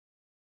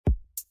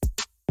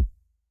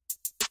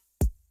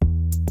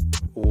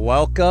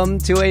Welcome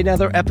to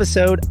another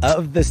episode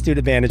of the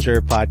Student Manager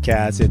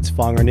Podcast. It's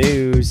Fonger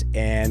News,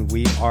 and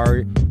we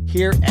are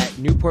here at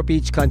Newport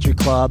Beach Country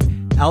Club,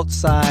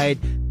 outside,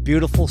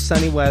 beautiful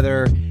sunny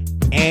weather.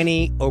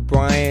 Annie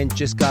O'Brien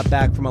just got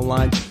back from a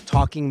lunch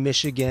talking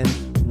Michigan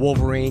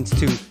Wolverines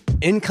to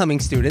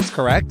incoming students,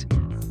 correct?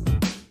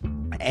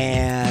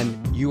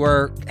 And you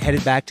are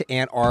headed back to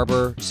Ann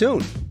Arbor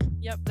soon.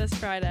 Yep, this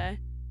Friday.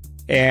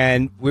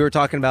 And we were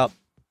talking about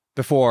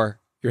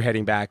before you're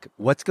heading back,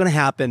 what's going to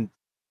happen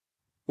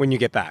when you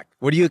get back?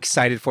 What are you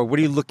excited for? What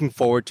are you looking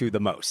forward to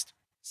the most?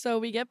 So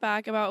we get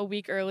back about a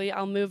week early.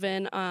 I'll move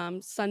in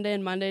Sunday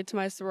and Monday to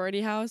my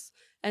sorority house.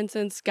 And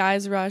since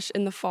guys rush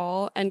in the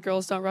fall and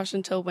girls don't rush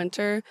until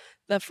winter,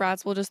 the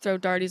frats will just throw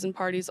darties and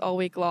parties all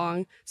week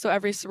long. So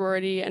every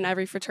sorority and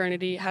every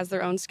fraternity has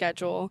their own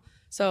schedule.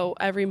 So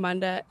every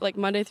Monday, like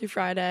Monday through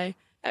Friday,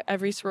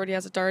 every sorority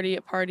has a darty,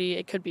 a party.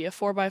 It could be a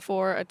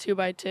 4x4, a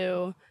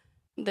 2x2,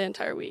 the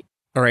entire week.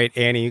 All right,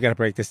 Annie, you got to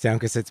break this down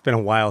because it's been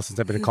a while since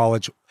I've been in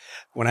college.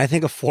 When I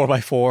think of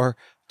 4x4,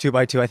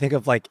 2x2, I think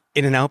of like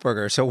In-N-Out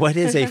Burger. So what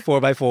is a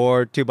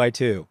 4x4,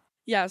 2x2?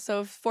 Yeah,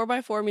 so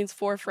 4x4 means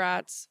 4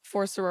 frats,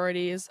 4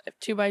 sororities.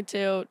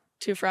 2x2,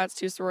 2 frats,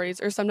 2 sororities.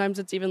 Or sometimes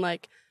it's even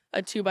like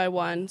a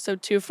 2x1, so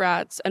 2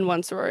 frats and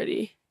 1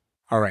 sorority.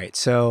 All right,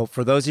 so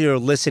for those of you who are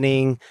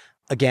listening,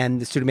 again,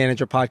 the Student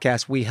Manager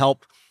Podcast, we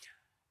help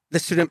the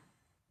student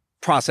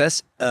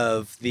process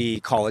of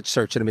the college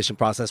search and admission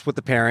process with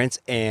the parents,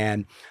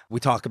 and we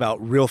talk about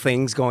real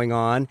things going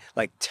on,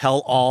 like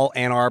Tell All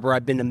Ann Arbor.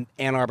 I've been to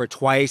Ann Arbor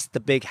twice,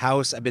 the big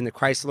house. I've been to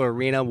Chrysler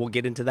Arena. We'll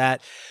get into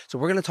that. So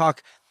we're going to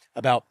talk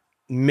about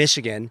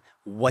Michigan,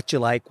 what you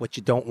like, what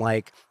you don't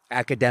like,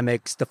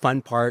 academics, the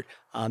fun part,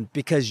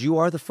 because you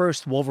are the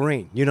first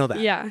Wolverine. You know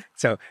that. Yeah.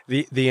 So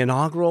the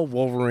inaugural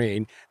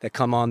Wolverine that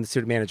come on the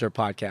Student Manager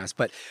Podcast.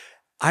 But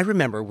I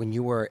remember when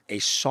you were a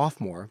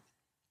sophomore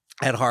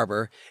at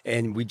Harbor,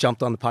 and we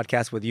jumped on the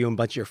podcast with you and a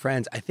bunch of your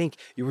friends. I think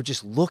you were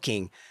just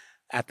looking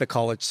at the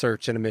college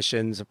search and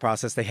admissions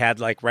process. They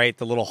had like, right,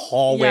 the little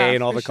hallway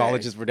and all the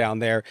colleges were down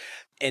there.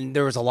 And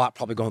there was a lot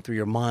probably going through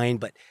your mind,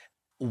 but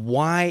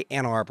why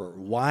Ann Arbor?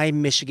 Why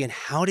Michigan?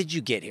 How did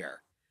you get here?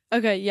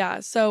 Okay,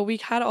 yeah. So we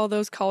had all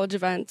those college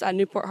events at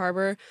Newport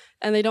Harbor,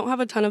 and they don't have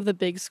a ton of the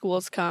big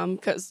schools come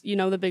because, you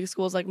know, the big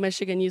schools like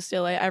Michigan,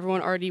 UCLA,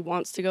 everyone already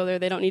wants to go there.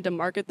 They don't need to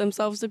market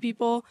themselves to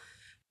people.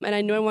 And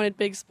I knew I wanted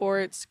big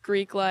sports,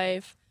 Greek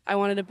life. I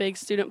wanted a big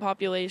student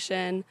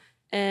population.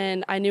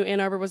 And I knew Ann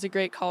Arbor was a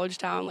great college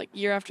town. Like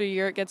year after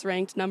year, it gets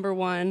ranked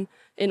 #1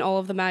 in all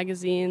of the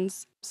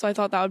magazines. So I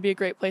thought that would be a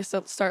great place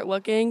to start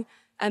looking.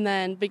 And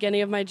then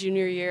beginning of my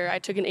junior year, I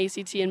took an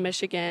ACT in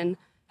Michigan.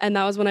 And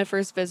that was when I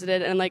first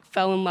visited and like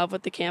fell in love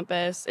with the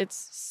campus.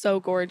 It's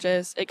so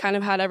gorgeous. It kind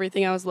of had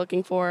everything I was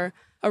looking for,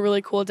 a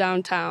really cool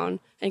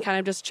downtown, and kind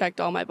of just checked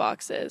all my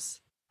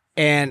boxes.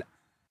 And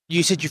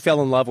you said you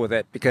fell in love with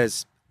it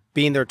because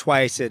being there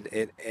twice,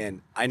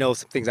 and I know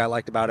some things I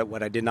liked about it,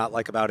 what I did not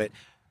like about it.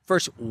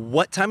 First,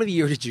 what time of the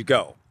year did you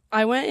go?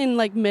 I went in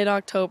like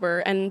mid-October,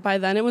 and by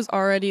then it was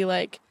already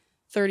like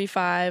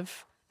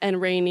 35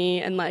 and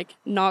rainy and like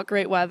not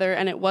great weather,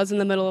 and it was in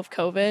the middle of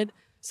COVID,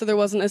 so there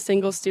wasn't a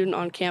single student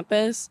on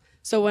campus.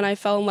 So when I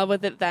fell in love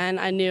with it then,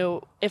 I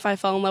knew if I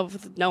fell in love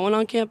with no one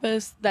on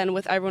campus, then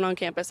with everyone on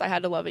campus, I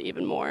had to love it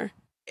even more.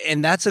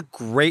 And that's a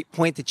great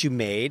point that you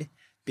made,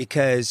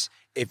 because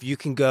if you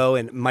can go,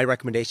 and my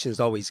recommendation is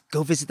always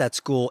go visit that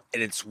school in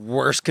its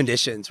worst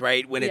conditions,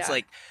 right? When it's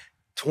like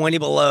 20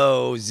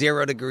 below,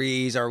 0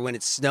 degrees, or when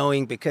it's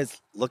snowing, because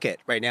look at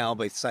right now,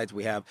 besides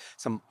we have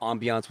some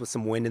ambiance with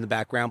some wind in the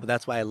background, but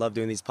that's why I love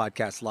doing these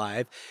podcasts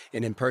live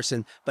and in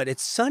person, but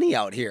it's sunny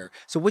out here.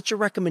 So what's your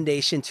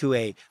recommendation to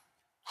a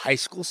high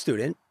school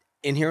student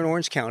in here in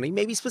Orange County,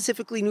 maybe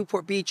specifically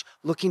Newport Beach,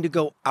 looking to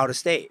go out of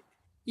state?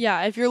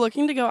 Yeah, if you're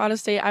looking to go out of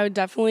state, I would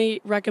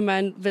definitely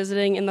recommend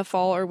visiting in the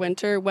fall or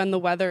winter when the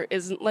weather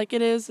isn't like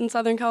it is in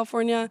Southern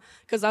California,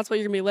 because that's what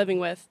you're going to be living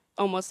with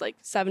almost like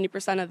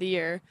 70% of the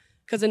year.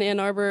 Because in Ann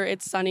Arbor,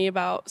 it's sunny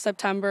about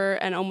September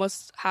and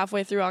almost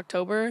halfway through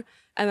October.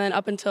 And then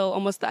up until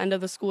almost the end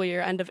of the school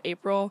year, end of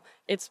April,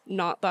 it's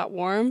not that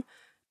warm.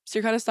 So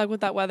you're kind of stuck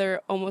with that weather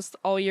almost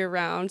all year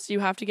round. So you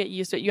have to get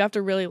used to it. You have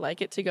to really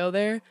like it to go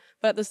there.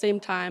 But at the same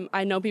time,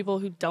 I know people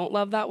who don't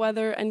love that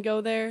weather and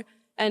go there.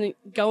 And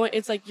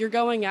it's like you're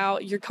going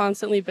out, you're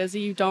constantly busy.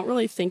 You don't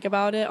really think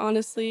about it,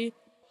 honestly.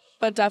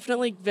 But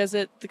definitely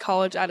visit the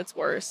college at its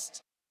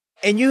worst.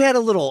 And you had a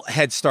little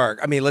head start.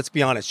 I mean, let's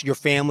be honest. Your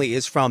family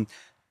is from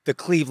the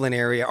Cleveland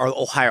area or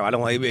Ohio. I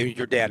don't want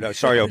your dad. No,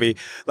 sorry, Obi.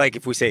 Like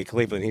if we say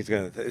Cleveland, he's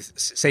going to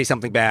say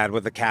something bad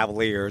with the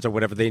Cavaliers or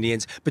whatever, the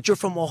Indians. But you're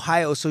from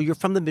Ohio, so you're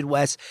from the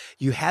Midwest.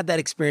 You had that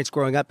experience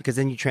growing up because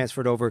then you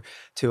transferred over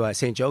to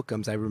St.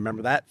 Joachim's. I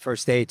remember that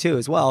first day too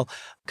as well,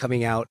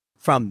 coming out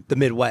from the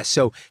Midwest.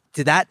 So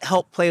did that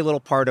help play a little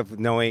part of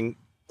knowing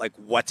like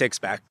what to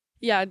expect?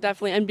 Yeah,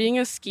 definitely. And being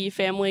a ski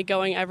family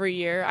going every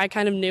year, I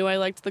kind of knew I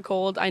liked the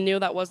cold. I knew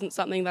that wasn't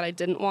something that I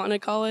didn't want in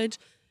college.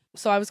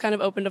 So I was kind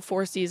of open to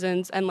 4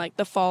 seasons, and like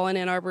the fall in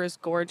Ann Arbor is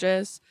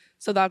gorgeous.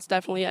 So that's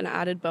definitely an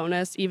added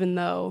bonus, even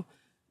though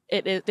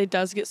it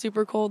does get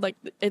super cold. Like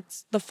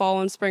it's the fall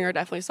and spring are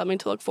definitely something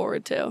to look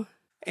forward to.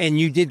 And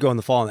you did go in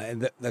the fall,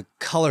 and the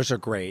colors are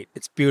great.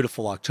 It's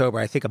beautiful October.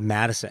 I think of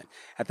Madison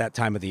at that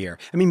time of the year.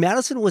 I mean,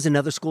 Madison was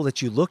another school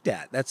that you looked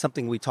at. That's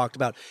something we talked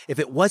about. If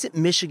it wasn't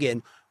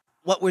Michigan,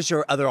 what was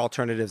your other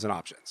alternatives and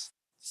options?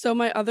 So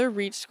my other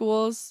reach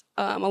schools,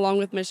 along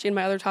with Michigan,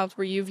 my other tops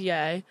were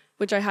UVA,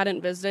 which I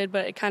hadn't visited,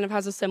 but it kind of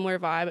has a similar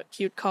vibe.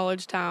 Cute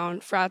college town,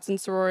 frats and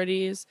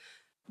sororities,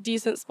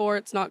 decent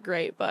sports, not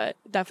great, but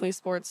definitely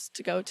sports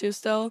to go to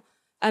still.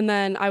 And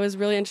then I was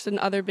really interested in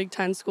other Big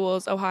Ten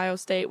schools, Ohio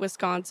State,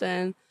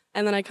 Wisconsin.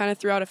 And then I kind of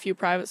threw out a few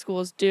private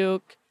schools,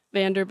 Duke,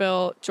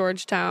 Vanderbilt,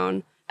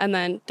 Georgetown, and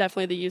then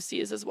definitely the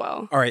UCs as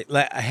well. All right,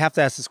 I have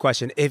to ask this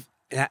question.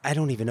 I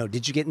don't even know,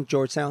 did you get in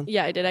Georgetown?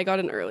 Yeah, I did. I got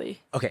in early.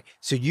 Okay,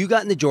 so you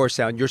got into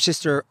Georgetown. Your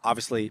sister,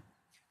 obviously,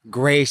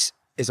 Grace,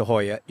 is a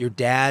Hoya. Your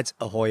dad's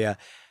a Hoya.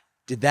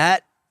 Did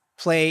that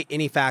play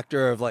any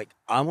factor of like,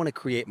 I want to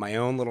create my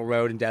own little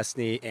road in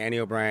destiny, Annie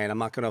O'Brien, I'm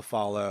not going to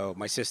follow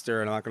my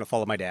sister and I'm not going to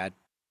follow my dad?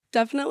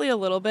 Definitely a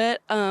little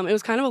bit. It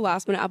was kind of a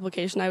last minute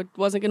application. I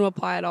wasn't going to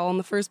apply at all in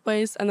the first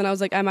place. And then I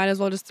was like, I might as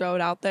well just throw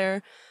it out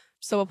there.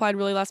 So applied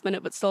really last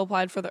minute, but still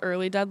applied for the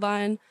early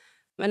deadline.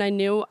 And I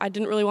knew I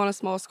didn't really want a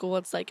small school.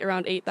 It's like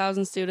around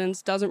 8,000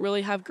 students, doesn't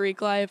really have Greek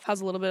life,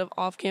 has a little bit of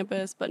off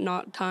campus, but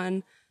not a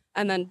ton.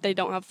 And then they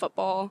don't have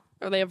football,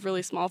 or they have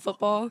really small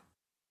football.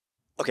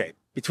 Okay,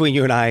 between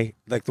you and I,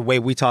 like the way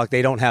we talk,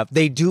 they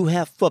do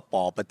have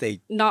football, but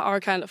not our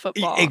kind of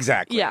football.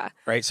 Exactly. Yeah.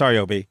 Right? Sorry,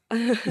 Obi.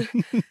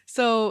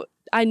 So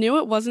I knew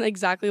it wasn't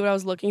exactly what I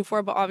was looking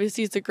for, but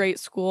obviously it's a great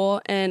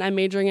school, and I'm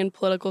majoring in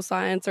political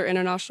science or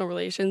international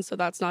relations, so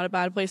that's not a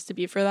bad place to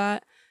be for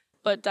that.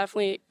 But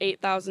definitely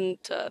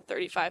 8,000 to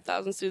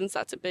 35,000 students,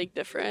 that's a big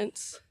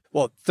difference.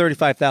 Well,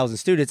 35,000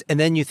 students, and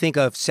then you think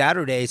of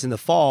Saturdays in the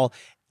fall,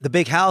 the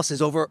big house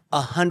is over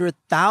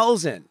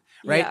 100,000.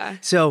 Right. Yeah.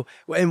 So,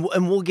 and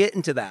we'll get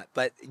into that,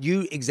 but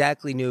you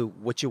exactly knew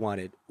what you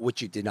wanted, what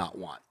you did not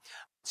want.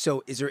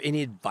 So is there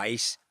any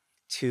advice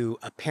to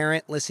a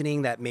parent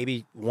listening that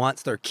maybe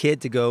wants their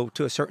kid to go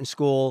to a certain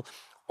school,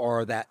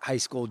 or that high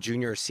school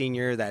junior or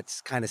senior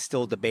that's kind of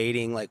still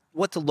debating like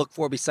what to look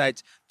for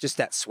besides just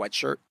that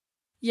sweatshirt?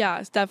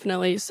 Yeah,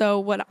 definitely. So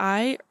what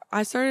I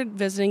started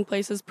visiting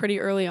places pretty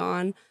early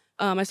on.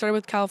 I started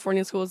with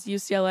California schools,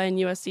 UCLA and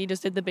USC,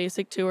 just did the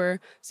basic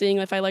tour, seeing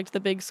if I liked the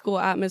big school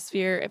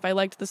atmosphere, if I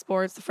liked the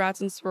sports, the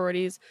frats and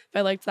sororities, if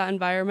I liked that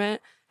environment.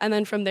 And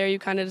then from there, you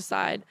kind of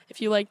decide.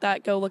 If you like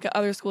that, go look at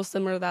other schools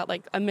similar to that,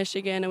 like a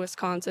Michigan, a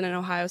Wisconsin, and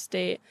Ohio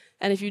State.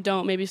 And if you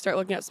don't, maybe start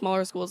looking at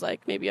smaller schools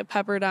like maybe a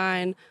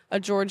Pepperdine, a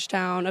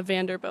Georgetown, a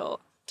Vanderbilt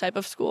type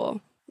of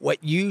school.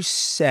 What you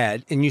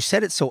said, and you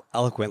said it so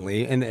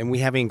eloquently, and we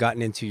haven't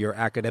gotten into your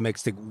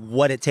academics, to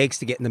what it takes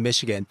to get into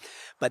Michigan,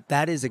 but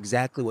that is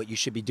exactly what you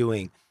should be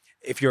doing.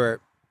 If you're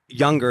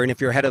younger and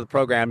if you're ahead of the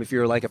program, if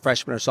you're like a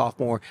freshman or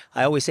sophomore,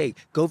 I always say,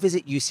 go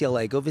visit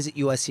UCLA, go visit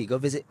USC, go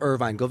visit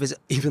Irvine, go visit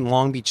even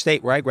Long Beach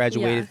State, where I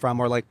graduated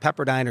from, or like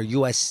Pepperdine or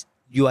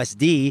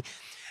USD.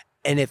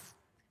 And if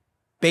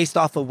based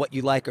off of what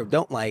you like or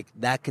don't like,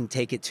 that can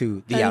take it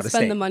to the out of state.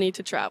 Spend the money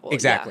to travel.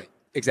 Exactly. Yeah.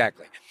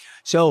 Exactly.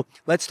 So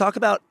let's talk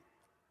about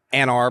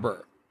Ann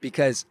Arbor,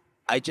 because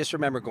I just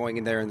remember going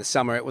in there in the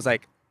summer. It was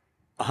like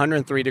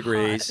 103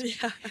 degrees.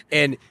 Yeah.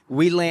 And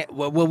we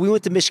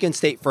went to Michigan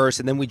State first,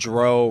 and then we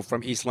drove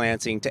from East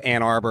Lansing to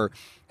Ann Arbor,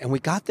 and we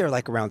got there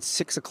like around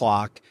 6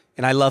 o'clock.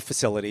 And I love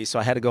facilities, so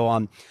I had to go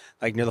on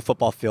like near the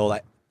football field.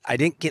 I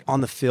didn't get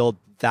on the field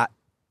that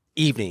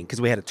evening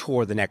because we had a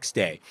tour the next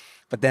day.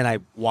 But then I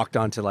walked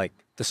onto like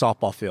the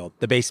softball field,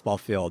 the baseball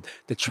field,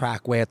 the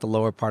track way at the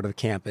lower part of the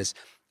campus.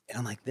 And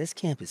I'm like, this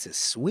campus is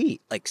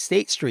sweet, like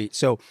State Street.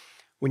 So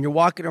when you're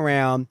walking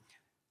around,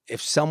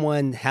 if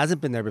someone hasn't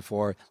been there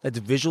before, let's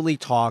visually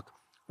talk.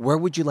 Where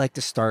would you like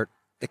to start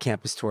the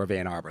campus tour of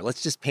Ann Arbor?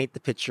 Let's just paint the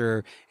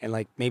picture, and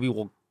like maybe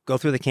we'll go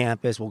through the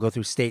campus, we'll go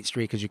through State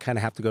Street because you kind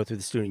of have to go through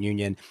the student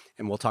union,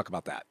 and we'll talk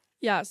about that.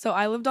 Yeah, so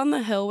I lived on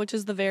the hill, which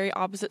is the very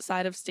opposite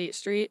side of State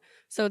Street.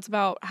 So it's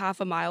about half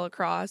a mile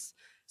across.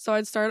 So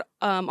I'd start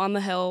on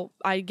the hill.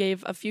 I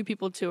gave a few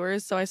people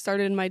tours. So I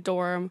started in my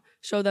dorm,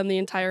 showed them the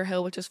entire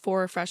hill, which is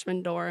 4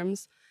 freshman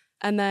dorms.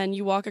 And then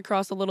you walk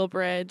across a little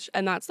bridge,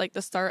 and that's like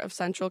the start of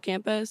Central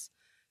Campus.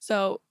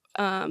 So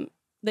the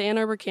Ann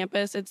Arbor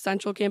campus, it's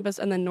Central Campus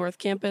and then North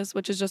Campus,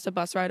 which is just a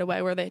bus ride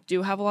away, where they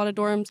do have a lot of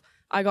dorms.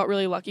 I got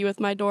really lucky with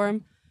my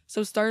dorm.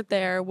 So start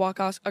there, walk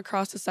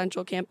across to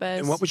Central Campus.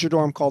 And what was your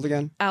dorm called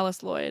again?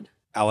 Alice Lloyd.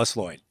 Alice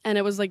Lloyd. And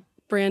it was like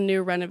brand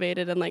new,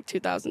 renovated in like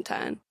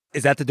 2010.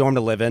 Is that the dorm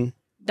to live in?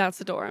 That's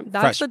the dorm.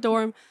 That's the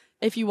dorm.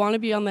 If you want to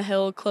be on the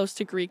hill close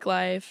to Greek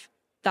life,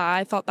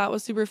 I thought that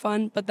was super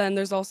fun. But then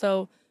there's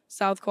also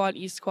South Quad,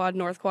 East Quad,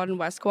 North Quad, and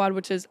West Quad,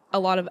 which is a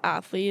lot of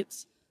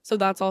athletes. So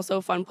that's also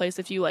a fun place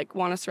if you like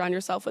want to surround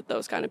yourself with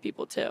those kind of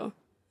people too.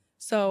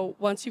 So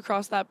once you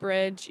cross that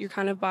bridge, you're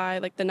kind of by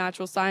like the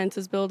natural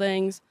sciences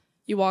buildings.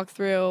 You walk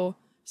through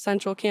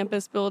Central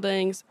Campus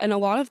buildings, and a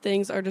lot of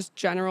things are just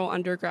general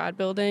undergrad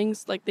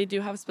buildings. Like they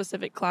do have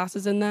specific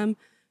classes in them,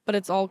 but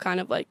it's all kind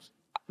of like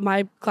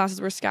my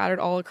classes were scattered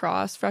all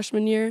across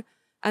freshman year.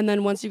 And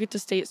then once you get to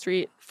State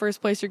Street,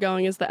 first place you're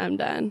going is the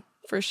M-Den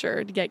for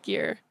sure to get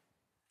gear.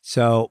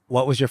 So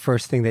what was your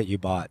first thing that you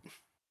bought?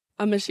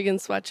 A Michigan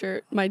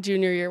sweatshirt my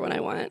junior year when I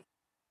went.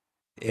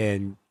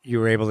 And you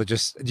were able to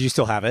do you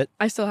still have it?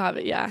 I still have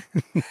it, yeah.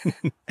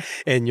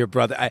 And your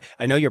brother,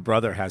 I know your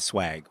brother has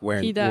swag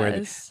wearing, He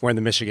does. wearing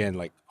the Michigan,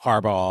 like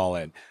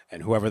Harbaugh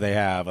and whoever they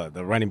have,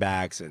 the running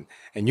backs. And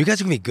you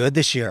guys are going to be good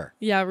this year.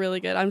 Yeah, really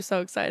good. I'm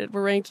so excited.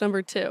 We're ranked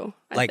number 2,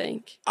 I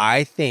think.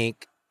 I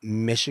think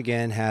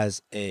Michigan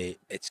has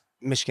it's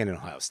Michigan and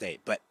Ohio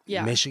State, but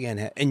yeah.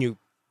 Michigan,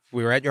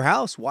 we were at your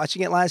house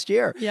watching it last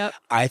year. Yep.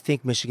 I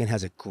think Michigan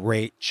has a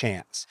great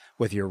chance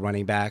with your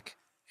running back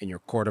and your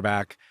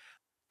quarterback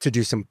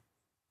to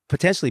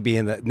potentially be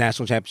in the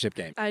national championship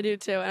game. I do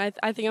too. And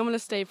I think I'm going to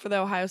stay for the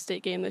Ohio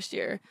State game this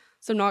year.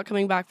 So I'm not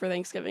coming back for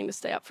Thanksgiving to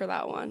stay up for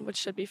that one, which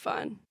should be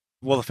fun.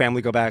 Will the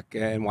family go back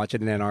and watch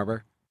it in Ann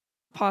Arbor?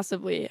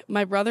 Possibly.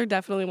 My brother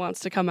definitely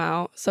wants to come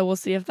out. So we'll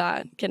see if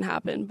that can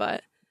happen.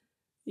 But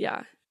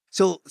yeah.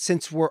 So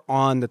since we're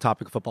on the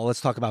topic of football,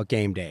 let's talk about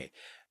game day.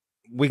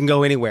 We can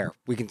go anywhere.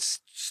 We can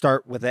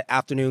start with the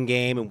afternoon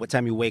game and what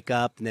time you wake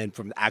up. And then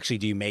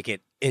do you make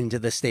it into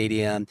the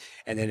stadium?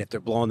 And then if they're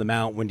blowing them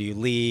out, when do you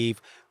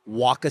leave?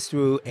 Walk us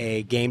through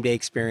a game day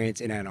experience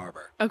in Ann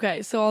Arbor.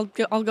 Okay, so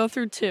I'll go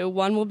through 2.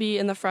 One will be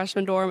in the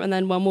freshman dorm, and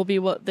then one will be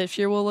what this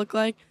year will look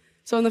like.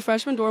 So in the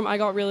freshman dorm, I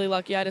got really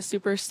lucky. I had a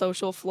super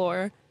social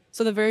floor.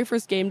 So the very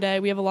first game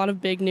day, we have a lot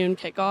of big noon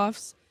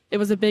kickoffs. It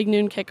was a big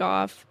noon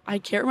kickoff. I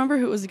can't remember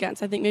who it was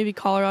against. I think maybe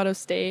Colorado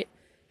State.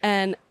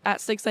 And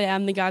at 6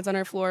 a.m., the guys on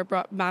our floor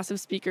brought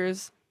massive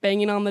speakers,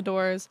 banging on the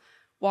doors,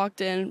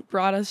 walked in,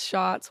 brought us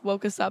shots,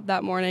 woke us up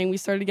that morning. We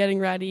started getting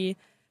ready.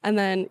 And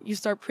then you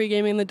start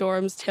pre-gaming in the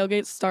dorms.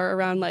 Tailgates start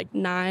around like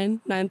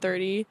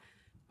 9:30.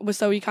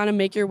 So you kind of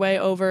make your way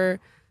over.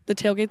 The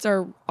tailgates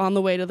are on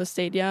the way to the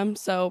stadium.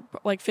 So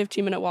like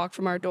 15-minute walk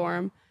from our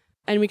dorm.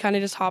 And we kind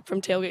of just hop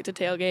from tailgate to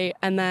tailgate.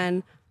 And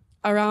then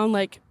around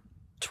like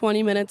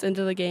 20 minutes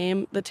into the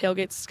game, the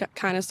tailgates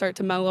kind of start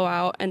to mellow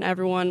out and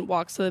everyone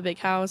walks to the big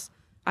house.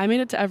 I made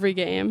it to every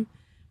game,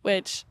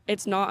 which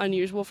it's not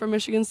unusual for a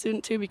Michigan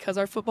student too because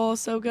our football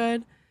is so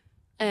good.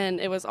 And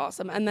it was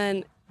awesome. And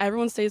then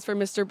everyone stays for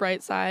Mr.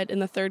 Brightside in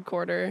the 3rd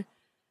quarter.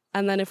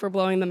 And then if we're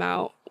blowing them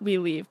out, we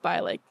leave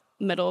by like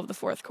middle of the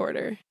 4th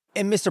quarter.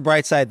 And Mr.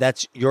 Brightside,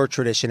 that's your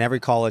tradition.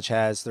 Every college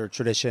has their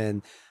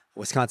tradition.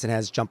 Wisconsin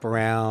has Jump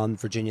Around.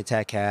 Virginia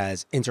Tech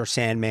has Enter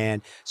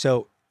Sandman.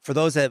 So for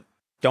those that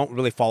don't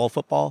really follow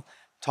football,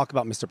 talk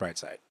about Mr.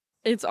 Brightside.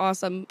 It's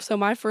awesome. So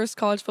my first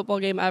college football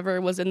game ever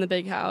was in the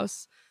big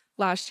house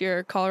last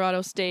year,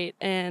 Colorado State.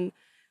 And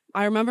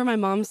I remember my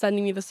mom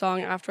sending me the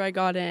song after I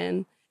got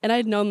in. And I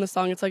had known the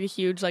song. It's like a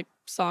huge like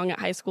song at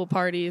high school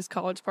parties,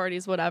 college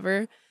parties,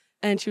 whatever.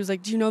 And she was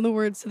like, do you know the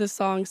words to this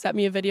song? Sent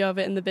me a video of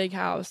it in the big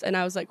house. And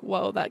I was like,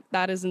 whoa,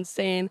 that is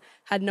insane.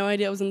 Had no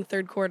idea it was in the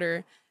 3rd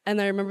quarter. And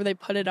I remember they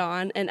put it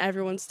on and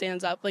everyone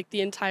stands up. Like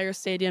the entire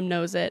stadium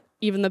knows it.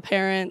 Even the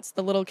parents,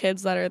 the little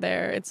kids that are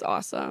there. It's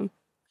awesome.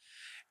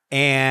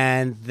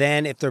 And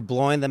then if they're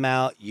blowing them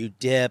out, you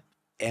dip.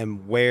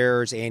 And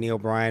where's Annie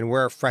O'Brien?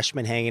 Where are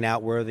freshmen hanging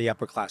out? Where are the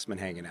upperclassmen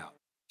hanging out?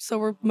 So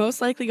we're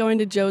most likely going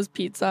to Joe's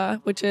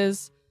Pizza, which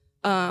is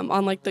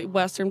on like the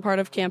western part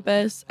of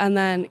campus. And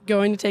then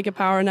going to take a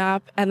power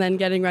nap and then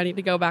getting ready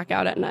to go back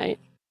out at night.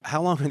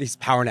 How long are these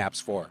power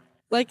naps for?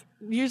 Like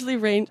usually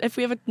range if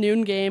we have a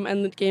noon game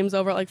and the game's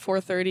over at like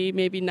 4:30,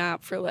 maybe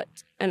nap for like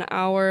an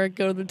hour,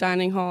 go to the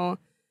dining hall,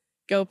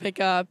 go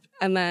pick up,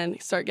 and then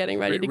start getting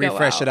ready to go out.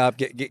 Refresh it up,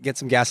 get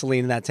some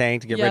gasoline in that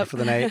tank to get ready for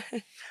the night.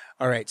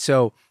 All right.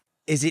 So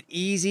is it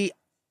easy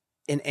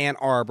in Ann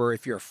Arbor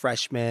if you're a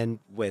freshman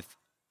with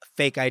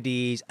fake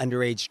IDs,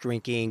 underage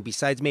drinking,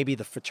 besides maybe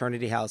the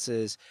fraternity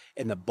houses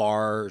and the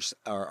bars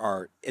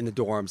are in the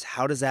dorms?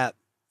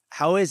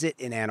 How is it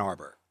in Ann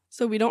Arbor?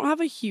 So we don't have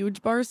a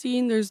huge bar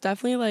scene. There's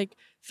definitely like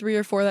 3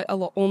 or 4 that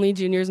only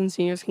juniors and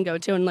seniors can go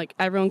to. And like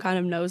everyone kind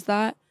of knows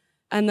that.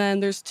 And then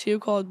there's 2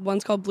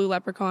 one's called Blue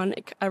Leprechaun.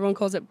 Everyone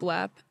calls it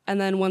Blep.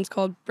 And then one's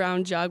called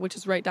Brown Jug, which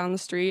is right down the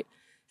street.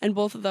 And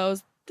both of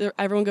those,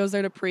 everyone goes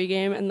there to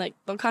pregame and like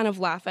they'll kind of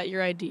laugh at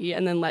your ID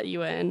and then let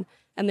you in.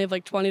 And they have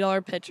like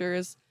 $20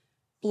 pitchers.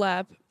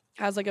 Blep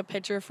has like a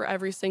pitcher for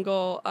every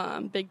single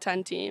Big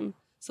Ten team.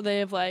 So they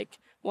have like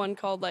one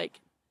called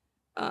like,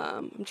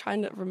 I'm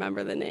trying to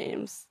remember the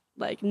names.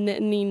 Like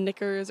Nittany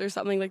Knickers or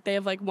something. Like they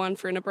have like one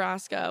for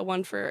Nebraska,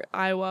 one for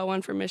Iowa,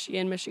 one for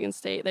Michigan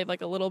State. They have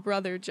like a little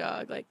brother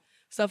jug, like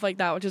stuff like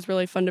that, which is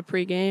really fun to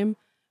pregame.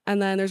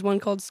 And then there's one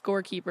called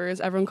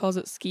Scorekeepers. Everyone calls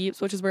it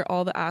Skeeps, which is where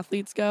all the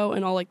athletes go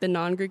and all like the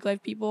non-Greek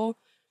life people.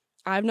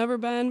 I've never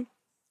been,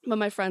 but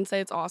my friends say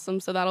it's awesome.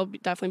 So that'll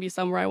definitely be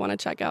somewhere I want to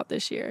check out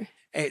this year.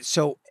 Hey,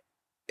 so,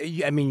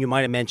 I mean, you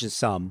might have mentioned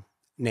some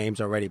names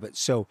already, but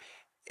so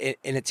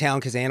in a town,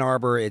 because Ann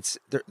Arbor,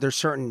 there's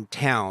certain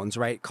towns,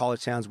 right,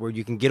 college towns, where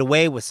you can get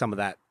away with some of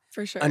that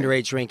for sure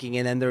underage drinking,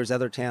 and then there's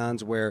other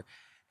towns where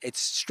it's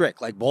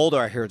strict. Like Boulder,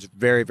 I hear it's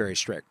very, very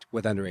strict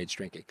with underage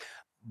drinking.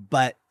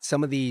 But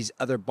some of these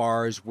other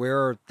bars, where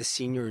are the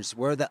seniors?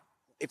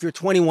 if you're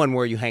 21,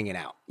 where are you hanging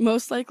out?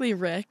 Most likely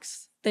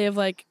Rick's. They have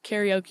like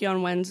karaoke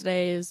on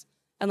Wednesdays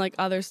and like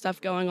other stuff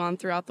going on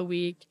throughout the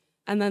week.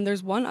 And then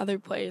there's one other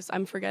place,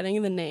 I'm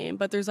forgetting the name,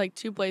 but there's like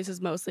two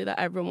places mostly that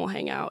everyone will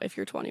hang out if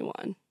you're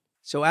 21.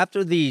 So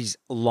after these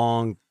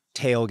long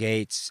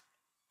tailgates,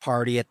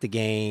 party at the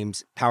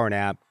games, power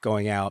nap,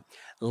 going out,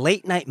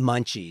 late night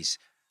munchies,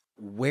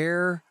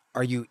 where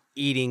are you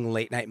eating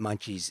late night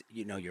munchies?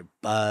 You know, you're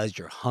buzzed,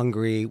 you're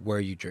hungry. Where are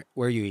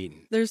you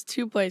eating? There's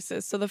two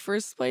places. So the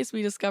first place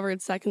we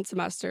discovered second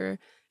semester,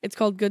 it's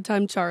called Good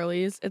Time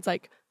Charlie's. It's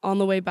like on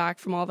the way back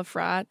from all the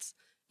frats.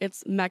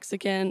 It's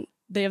Mexican.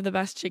 They have the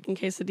best chicken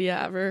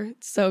quesadilla ever.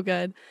 It's so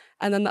good.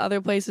 And then the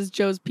other place is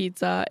Joe's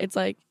Pizza. It's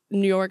like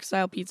New York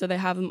style pizza. They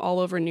have them all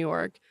over New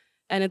York.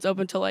 And it's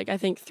open till like, I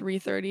think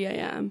 3:30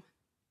 a.m.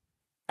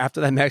 After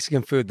that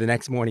Mexican food, the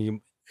next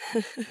morning,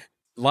 a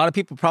lot of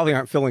people probably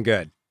aren't feeling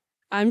good.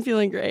 I'm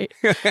feeling great.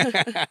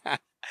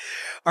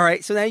 All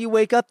right. So now you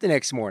wake up the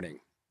next morning,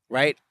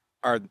 right?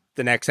 Or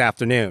the next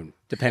afternoon,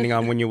 depending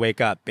on when you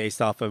wake up,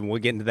 based off of, and we'll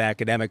get into the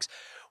academics.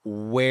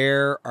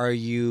 Where are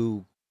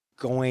you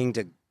going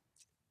to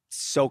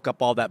soak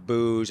up all that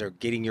booze or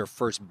getting your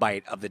first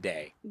bite of the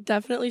day?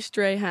 Definitely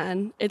Stray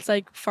Hen. It's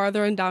like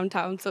farther in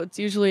downtown, so it's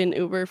usually an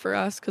Uber for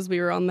us because we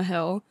were on the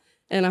hill,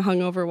 and a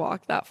hungover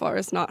walk that far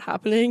is not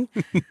happening.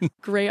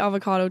 Great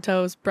avocado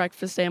toast,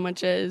 breakfast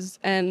sandwiches,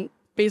 and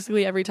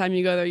basically every time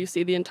you go there, you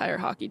see the entire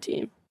hockey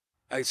team.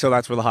 So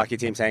that's where the hockey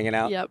team's hanging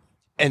out? Yep.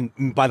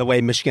 And by the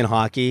way, Michigan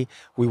hockey,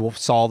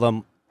 saw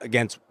them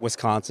against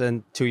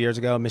Wisconsin 2 years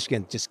ago.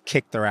 Michigan just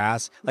kicked their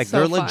ass. Like So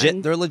they're fun.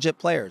 legit. They're legit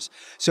players.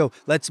 So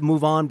let's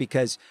move on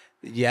because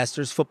yes,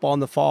 there's football in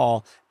the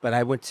fall, but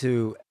I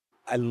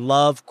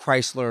love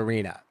Chrysler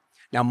Arena.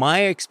 Now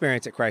my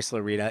experience at Chrysler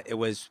Arena,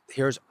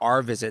 here's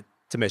our visit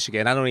to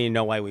Michigan. I don't even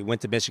know why we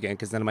went to Michigan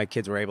because none of my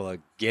kids were able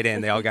to get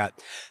in. They all got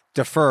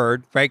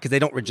deferred, right? Because they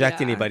don't reject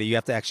anybody. You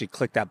have to actually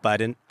click that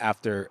button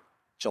after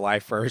July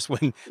 1st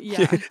when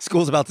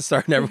school's about to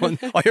start and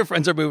all your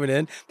friends are moving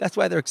in. That's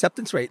why their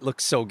acceptance rate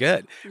looks so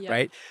good,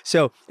 right?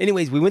 So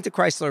anyways, we went to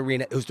Chrysler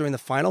Arena. It was during the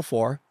Final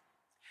Four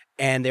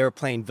and they were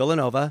playing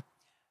Villanova.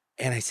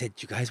 And I said,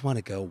 you guys want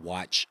to go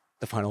watch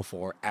the Final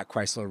Four at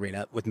Chrysler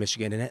Arena with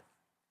Michigan in it?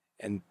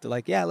 And they're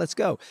like, yeah, let's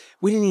go.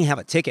 We didn't even have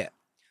a ticket.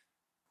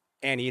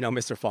 And,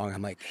 Mr. Fong,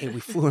 I'm like, hey,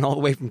 we flew in all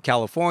the way from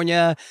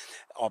California.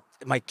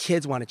 My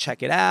kids want to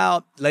check it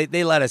out.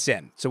 They let us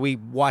in. So we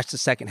watched the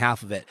second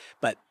half of it.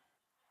 But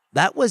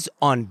that was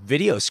on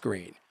video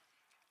screen.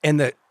 And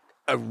the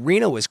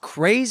arena was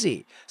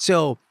crazy.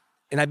 So,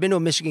 and I've been to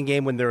a Michigan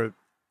game when they're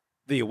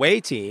the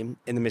away team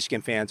and the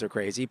Michigan fans are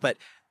crazy. But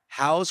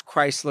how's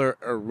Chrysler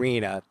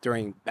Arena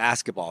during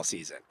basketball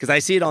season? Because I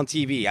see it on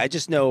TV. I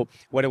just know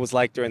what it was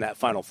like during that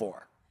Final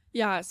Four.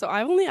 Yeah, so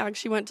I've only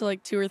actually went to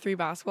like 2 or 3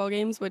 basketball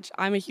games, which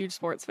I'm a huge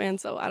sports fan,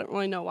 so I don't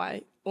really know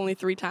why only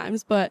 3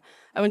 times. But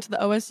I went to the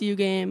OSU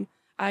game.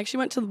 I actually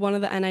went to one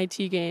of the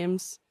NIT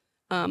games.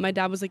 My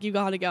dad was like, you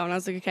gotta go. And I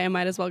was like, okay, I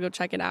might as well go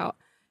check it out.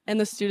 And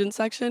the student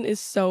section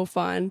is so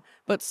fun,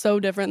 but so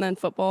different than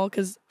football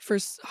because for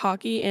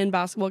hockey and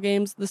basketball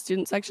games, the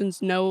student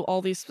sections know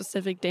all these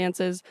specific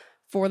dances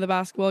for the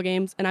basketball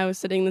games. And I was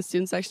sitting in the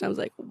student section. I was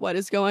like, what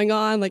is going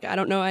on? Like, I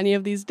don't know any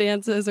of these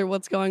dances or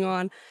what's going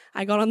on.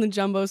 I got on the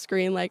jumbo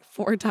screen like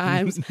 4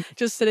 times,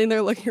 just sitting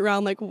there looking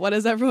around like, what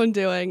is everyone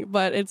doing?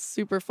 But it's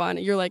super fun.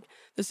 You're like,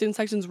 the student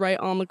section's right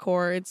on the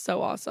court. It's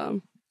so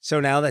awesome.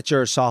 So now that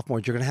you're a sophomore,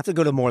 you're going to have to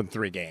go to more than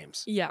 3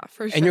 games. Yeah,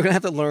 for sure. And you're going to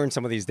have to learn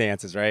some of these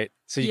dances, right?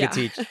 So you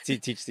can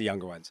teach the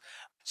younger ones.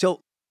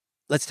 So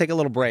let's take a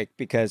little break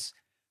because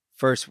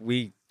first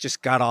we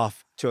just got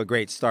off to a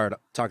great start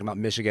talking about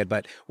Michigan,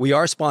 but we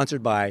are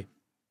sponsored by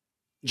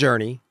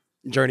Journey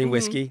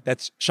Whiskey.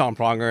 That's Sean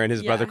Pronger and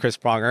his brother Chris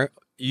Pronger.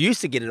 You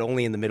used to get it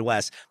only in the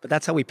Midwest, but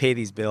that's how we pay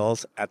these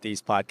bills at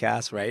these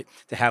podcasts, right?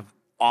 To have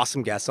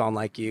awesome guests on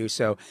like you.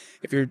 So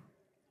if you're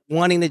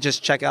wanting to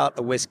just check out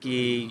a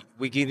whiskey,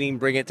 we can even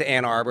bring it to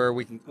Ann Arbor.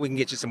 We can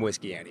get you some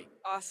whiskey, Annie.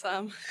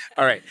 Awesome.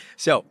 All right.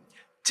 So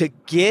to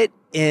get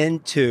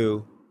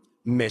into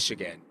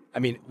Michigan, I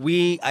mean,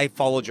 I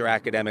followed your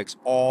academics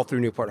all through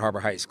Newport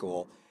Harbor High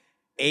School.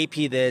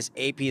 AP this,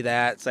 AP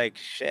that. It's like,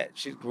 shit,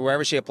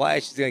 wherever she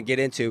applies, she's going to get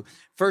into.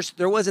 First,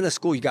 there wasn't a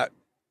school you got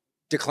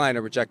declined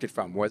or rejected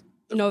from.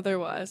 No, there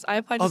was. I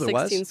applied to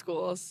 16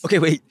 schools. Okay,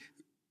 wait.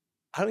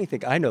 I don't even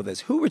think I know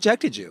this. Who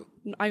rejected you?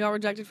 I got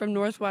rejected from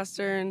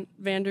Northwestern,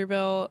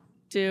 Vanderbilt,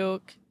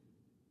 Duke,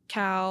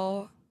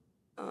 Cal,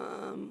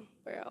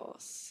 where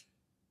else?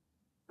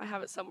 I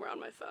have it somewhere on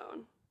my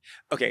phone.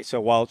 Okay, so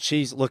while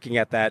she's looking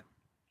at that,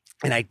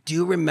 and I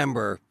do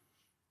remember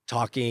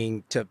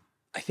talking to,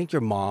 I think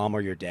your mom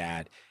or your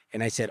dad,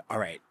 and I said, all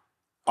right,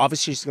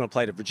 obviously she's going to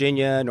apply to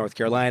Virginia, North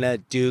Carolina,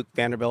 Duke,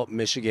 Vanderbilt,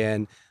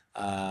 Michigan,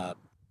 UT,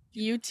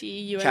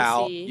 UNC,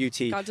 Cal,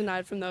 UT. Got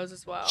denied from those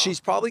as well. She's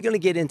probably going to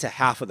get into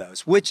half of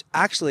those, which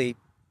actually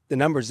the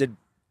numbers did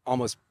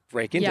almost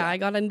break into. Yeah, I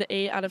got into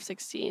 8 out of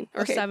 16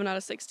 or 7 out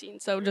of 16.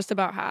 So just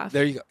about half.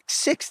 There you go.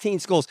 16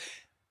 schools.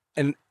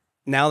 And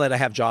now that I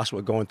have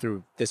Joshua going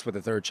through this with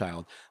a third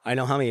child, I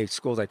know how many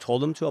schools I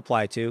told him to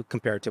apply to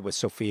compared to with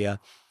Sophia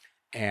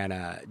and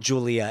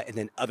Julia and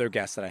then other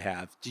guests that I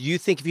have. Do you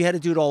think if you had to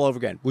do it all over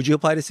again, would you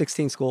apply to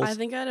 16 schools? I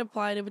think I'd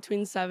apply to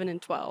between 7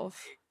 and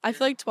 12. I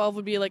feel like 12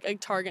 would be like a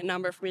target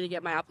number for me to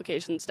get my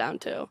applications down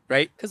to.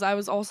 Right. Because I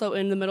was also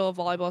in the middle of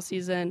volleyball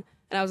season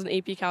and I was in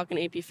AP Calc and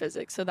AP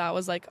Physics. So that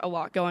was like a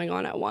lot going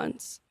on at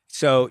once.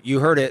 So you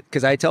heard it,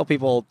 because I tell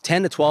people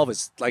 10 to 12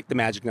 is like the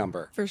magic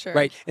number. For sure.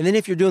 Right. And then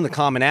if you're doing the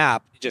Common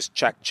App, just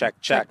check. Check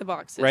the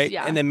boxes. Right.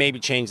 Yeah. And then maybe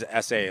change the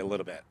essay a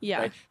little bit. Yeah.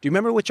 Right? Do you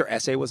remember what your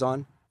essay was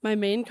on? My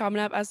main Common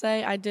App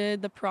essay, I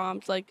did the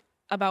prompt like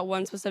about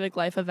one specific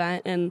life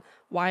event and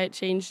why it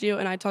changed you.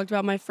 And I talked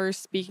about my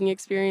first speaking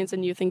experience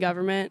in youth and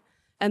government.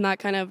 And that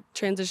kind of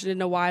transitioned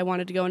into why I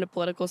wanted to go into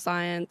political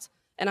science.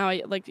 And how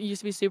I like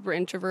used to be super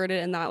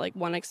introverted, and that like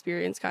one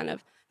experience kind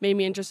of made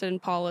me interested in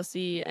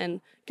policy and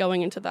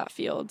going into that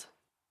field.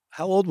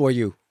 How old were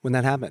you when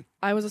that happened?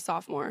 I was a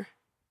sophomore.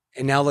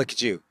 And now look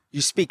at you. You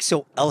speak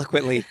so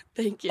eloquently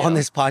Thank you. on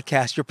this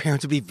podcast. Your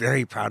parents would be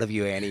very proud of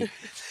you, Annie.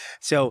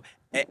 So,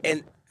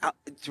 and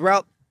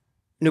throughout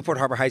Newport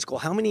Harbor High School,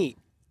 how many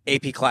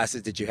AP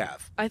classes did you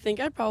have? I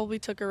think I probably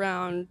took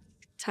around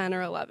 10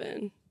 or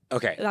 11.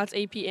 Okay. That's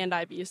AP and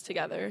IBs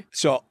together.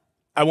 So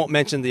I won't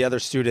mention the other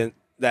student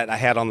that I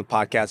had on the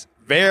podcast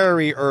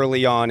very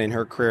early on in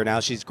her career. Now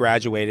she's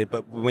graduated,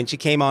 but when she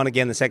came on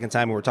again the second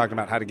time, we were talking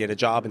about how to get a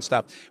job and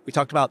stuff. We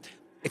talked about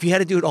if you had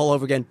to do it all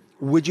over again,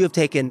 would you have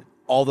taken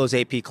all those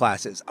AP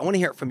classes? I want to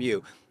hear it from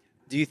you.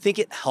 Do you think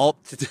it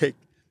helped to take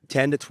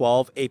 10 to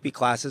 12 AP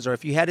classes? Or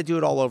if you had to do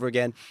it all over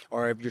again,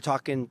 or if you're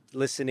talking,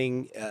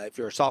 listening, if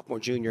you're a sophomore,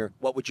 junior,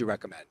 what would you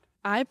recommend?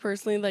 I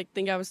personally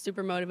think I was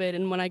super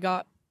motivated. And when I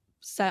got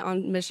set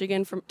on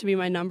Michigan to be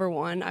my number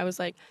one, I was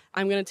like,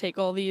 I'm going to take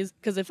all these,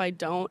 because if I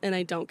don't and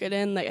I don't get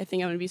in, like I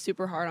think I'm going to be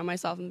super hard on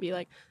myself and be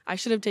like, I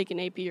should have taken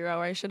AP Euro,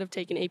 or I should have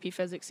taken AP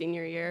Physics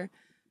senior year.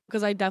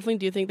 Because I definitely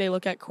do think they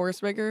look at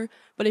course rigor,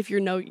 but if you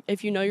know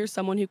you're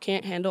someone who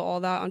can't handle all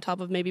that on top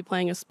of maybe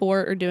playing a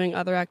sport or doing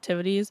other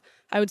activities,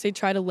 I would say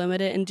try to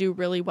limit it and do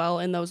really well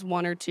in those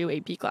 1 or 2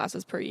 AP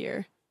classes per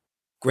year.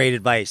 Great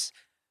advice.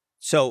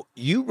 So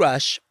you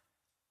rush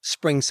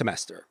spring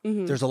semester.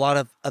 Mm-hmm. There's a lot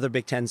of other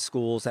Big Ten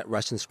schools that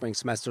rush in spring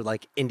semester,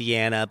 like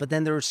Indiana, but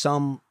then there are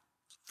some,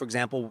 for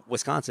example,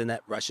 Wisconsin,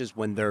 that rushes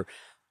when they're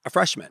a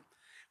freshman,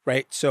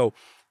 right? So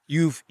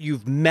you've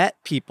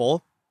met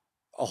people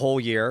a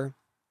whole year.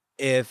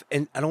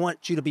 And I don't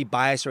want you to be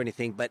biased or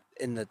anything, but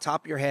in the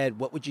top of your head,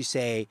 what would you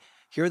say?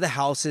 Here are the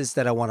houses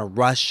that I want to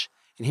rush,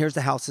 and here's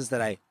the houses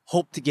that I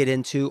hope to get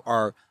into,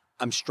 or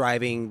I'm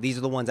striving. These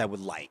are the ones I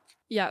would like.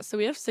 Yeah, so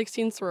we have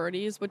 16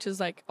 sororities, which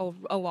is like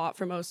a lot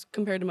for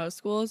compared to most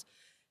schools.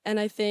 And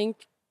I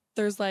think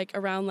there's like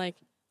around like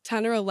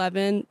 10 or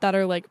 11 that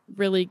are like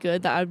really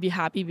good that I would be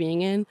happy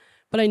being in.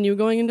 But I knew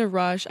going into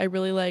Rush, I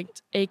really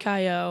liked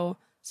ACIO,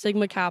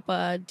 Sigma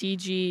Kappa,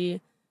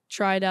 DG,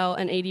 Tridel,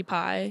 and AD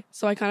Pi.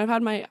 So I kind of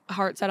had my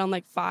heart set on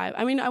like 5.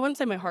 I mean, I wouldn't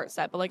say my heart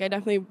set, but like I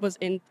definitely was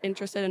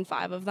interested in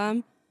 5 of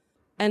them.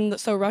 And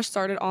so Rush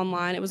started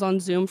online. It was on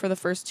Zoom for the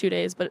first 2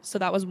 days, but so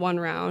that was one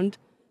round.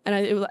 And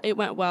it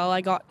went well.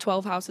 I got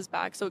 12 houses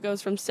back. So it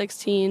goes from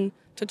 16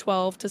 to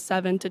 12 to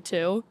 7 to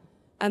 2.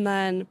 And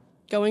then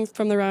going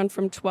from the round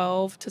from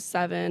 12 to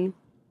 7,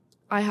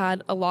 I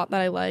had a lot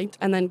that I liked.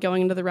 And then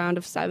going into the round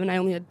of 7, I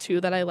only had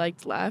 2 that I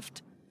liked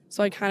left.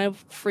 So I kind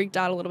of freaked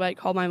out a little bit. I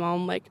called my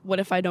mom, like, what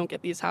if I don't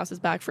get these houses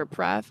back for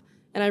pref?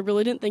 And I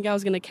really didn't think I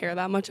was going to care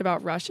that much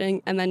about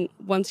rushing. And then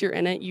once you're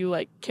in it, you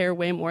like care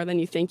way more than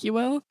you think you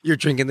will. You're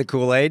drinking the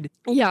Kool-Aid?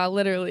 Yeah,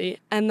 literally.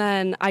 And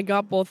then I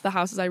got both the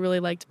houses I really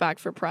liked back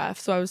for pref.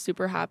 So I was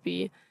super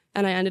happy.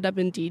 And I ended up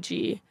in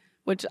DG,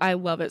 which I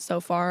love it so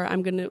far.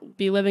 I'm going to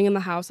be living in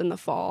the house in the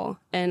fall.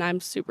 And I'm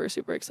super,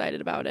 super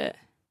excited about it.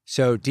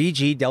 So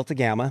DG, Delta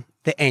Gamma,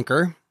 the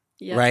anchor,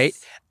 Yes. right?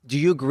 Do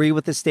you agree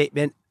with the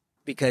statement?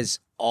 Because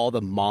all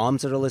the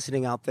moms that are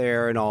listening out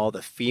there and all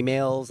the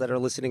females that are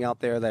listening out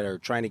there that are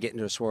trying to get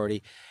into a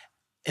sorority,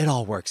 it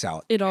all works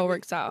out. It all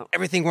works out.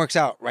 Everything works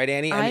out, right,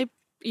 Annie? I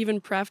even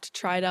prefed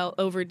Tridel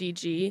over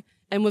DG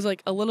and was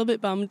like a little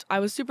bit bummed. I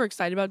was super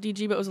excited about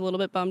DG, but was a little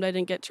bit bummed I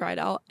didn't get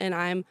Tridel. And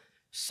I'm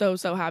so,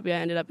 so happy I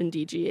ended up in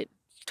DG. It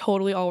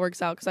totally all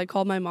works out because I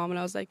called my mom and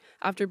I was like,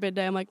 after bid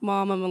day, I'm like,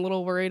 Mom, I'm a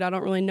little worried. I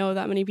don't really know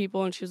that many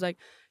people. And she was like,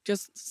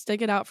 just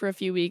stick it out for a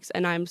few weeks.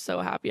 And I'm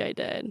so happy I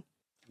did.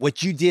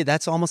 What you did,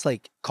 that's almost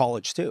like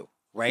college too,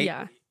 right?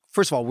 Yeah.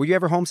 First of all, were you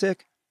ever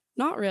homesick?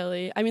 Not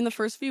really. I mean, the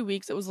first few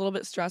weeks, it was a little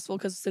bit stressful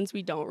because since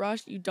we don't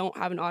rush, you don't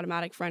have an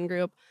automatic friend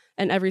group.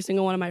 And every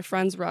single one of my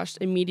friends rushed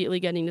immediately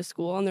getting to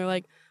school. And they're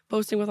like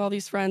posting with all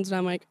these friends. And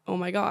I'm like, oh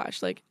my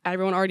gosh, like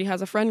everyone already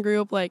has a friend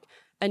group. Like,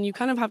 and you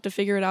kind of have to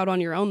figure it out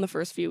on your own the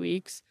first few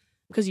weeks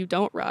because you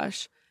don't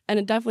rush. And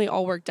it definitely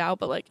all worked out,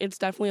 but like it's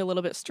definitely a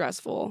little bit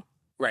stressful.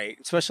 Right.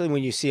 Especially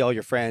when you see all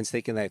your friends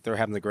thinking that they're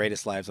having the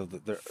greatest lives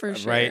of the For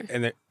sure. right.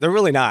 And they're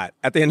really not.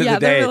 At the end of the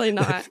day, they're really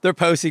not. They're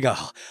posting,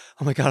 oh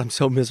my God, I'm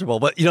so miserable.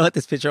 But you know what?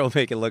 This picture will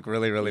make it look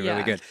really, really,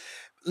 really good.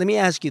 Let me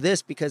ask you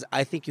this, because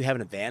I think you have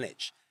an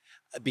advantage.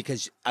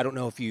 because I don't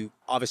know if you,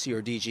 obviously you're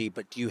a DG,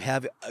 but do you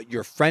have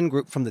your friend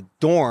group from the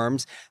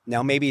dorms?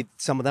 Now, maybe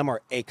some of them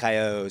are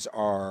AKOs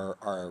or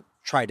are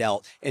tried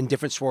out in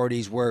different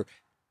sororities where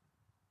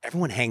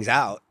everyone hangs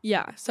out.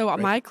 Yeah. So right?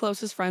 my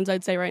closest friends,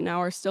 I'd say right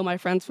now, are still my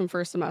friends from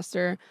first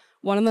semester.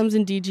 One of them's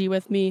in DG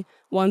with me.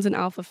 One's in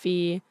Alpha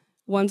Phi.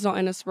 One's not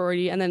in a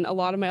sorority. And then a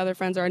lot of my other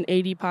friends are in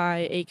AD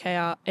Pi,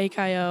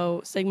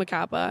 AKO, Sigma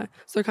Kappa.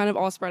 So they're kind of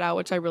all spread out,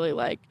 which I really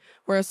like.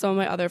 Whereas some of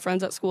my other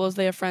friends at schools,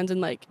 they have friends in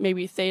like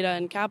maybe Theta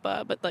and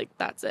Kappa, but like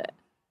that's it.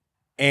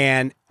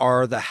 And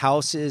are the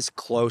houses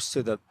close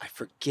to I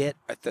forget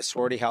if the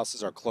sorority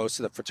houses are close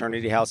to the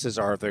fraternity houses,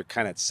 or are they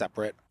kind of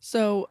separate?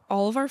 So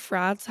all of our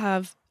frats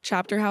have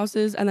chapter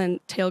houses and then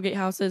tailgate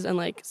houses and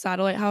like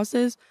satellite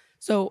houses.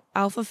 So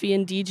Alpha Phi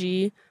and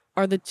DG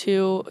are the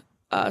two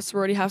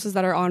sorority houses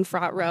that are on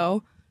frat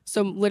row.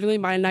 So literally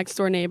my next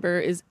door neighbor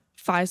is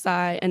Phi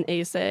Psi and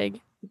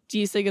ASIG.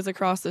 GSIG is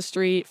across the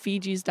street,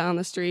 Fiji's down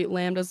the street,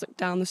 Lambda's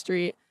down the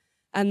street.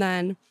 And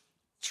then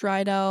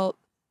Tridelt,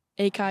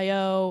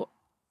 AKO,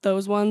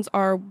 those ones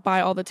are by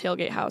all the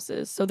tailgate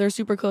houses. So they're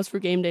super close for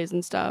game days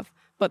and stuff,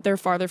 but they're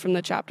farther from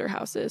the chapter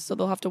houses. So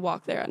they'll have to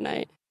walk there at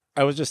night.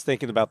 I was just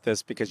thinking about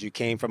this because you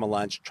came from a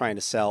lunch trying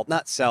to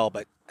not sell,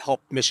 but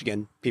help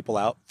Michigan people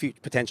out,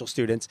 potential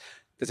students.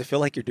 Does it feel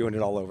like you're doing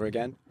it all over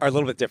again, or a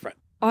little bit different?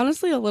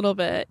 Honestly, a little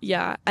bit,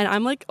 yeah. And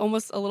I'm like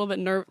almost a little bit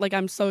like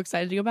I'm so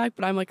excited to go back,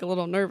 but I'm like a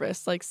little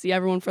nervous, like see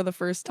everyone for the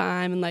first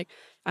time, and like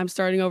I'm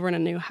starting over in a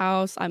new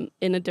house. I'm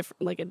in a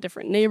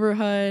different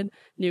neighborhood,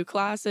 new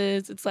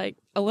classes. It's like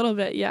a little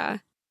bit, yeah.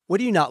 What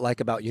do you not like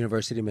about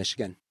University of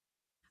Michigan?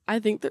 I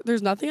think that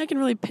there's nothing I can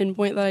really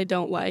pinpoint that I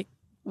don't like.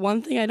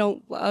 One thing I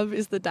don't love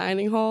is the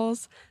dining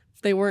halls.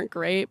 They weren't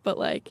great, but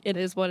like it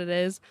is what it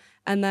is.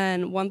 And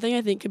then one thing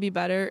I think could be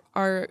better,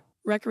 our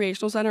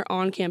recreational center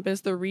on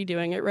campus, they're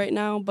redoing it right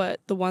now, but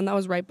the one that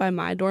was right by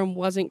my dorm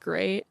wasn't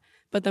great.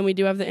 But then we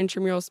do have the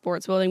intramural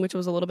sports building, which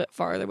was a little bit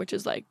farther, which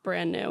is like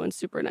brand new and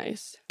super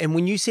nice. And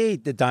when you say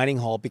the dining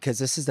hall, because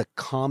this is a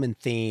common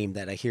theme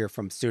that I hear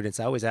from students,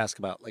 I always ask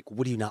about like,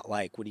 what do you not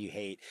like? What do you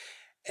hate?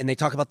 And they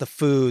talk about the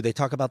food. They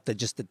talk about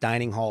just the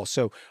dining hall.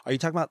 So are you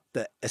talking about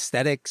the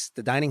aesthetics,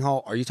 the dining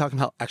hall? Or are you talking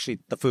about actually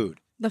the food?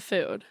 The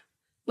food.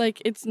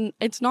 Like it's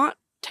not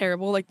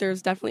terrible. Like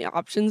there's definitely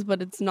options,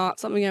 but it's not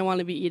something I want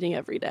to be eating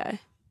every day.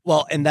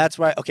 Well, and that's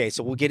right. Okay,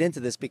 so we'll get into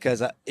this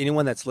because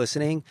anyone that's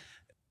listening,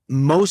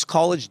 most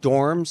college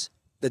dorms,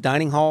 the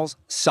dining halls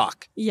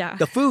suck. Yeah.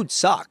 The food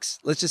sucks.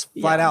 Let's just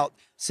flat out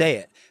say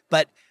it.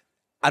 But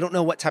I don't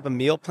know what type of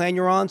meal plan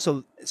you're on.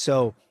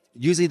 So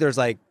usually there's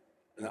like,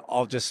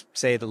 I'll just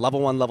say the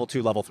level 1, level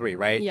 2, level 3,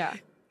 right? Yeah.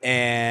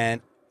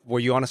 And were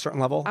you on a certain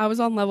level? I was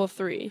on level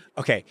 3.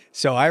 Okay,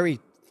 so I already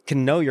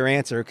can know your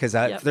answer because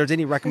if there's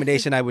any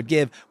recommendation I would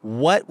give,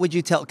 what would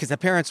you tell? Because the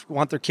parents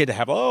want their kid to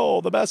have,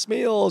 the best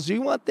meals.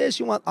 You want this,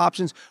 you want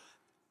options.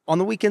 On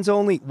the weekends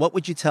only, what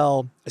would you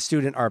tell a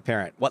student or a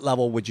parent? What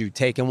level would you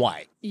take and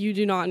why? You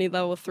do not need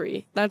level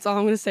 3. That's all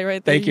I'm going to say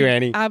right there. Thank you,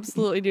 Annie.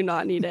 Absolutely do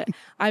not need it.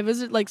 I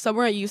visited like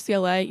somewhere at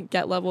UCLA,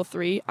 get level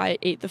 3. I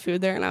ate the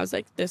food there and I was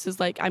like, this is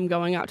like, I'm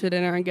going out to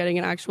dinner and getting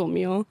an actual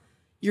meal.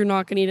 You're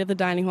not going to eat at the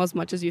dining hall as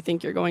much as you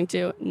think you're going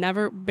to.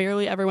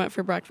 Barely ever went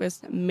for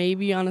breakfast,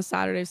 maybe on a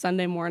Saturday,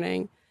 Sunday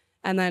morning,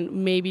 and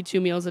then maybe 2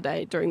 meals a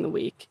day during the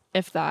week,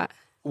 if that.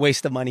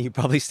 Waste of money. You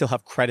probably still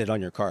have credit on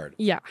your card.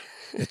 Yeah.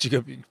 That you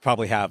could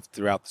probably have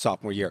throughout the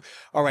sophomore year.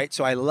 All right.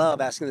 So I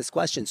love asking this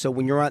question. So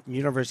when you're at the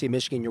University of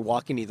Michigan, you're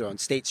walking either on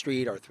State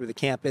Street or through the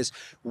campus,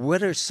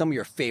 what are some of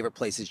your favorite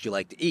places you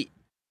like to eat?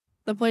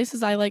 The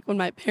places I like when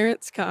my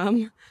parents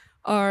come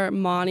are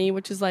Monty,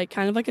 which is like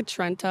kind of like a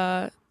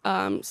Trenta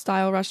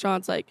style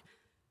restaurants, like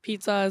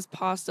pizzas,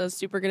 pastas,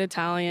 super good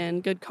Italian,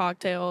 good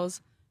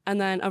cocktails,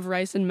 and then of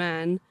Rice and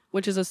Men,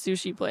 which is a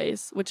sushi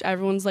place, which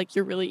everyone's like,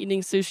 you're really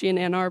eating sushi in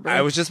Ann Arbor.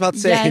 I was just about to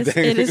say. Yes,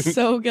 it is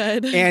so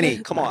good. Annie,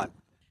 come on.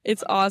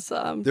 It's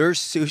awesome. There's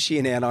sushi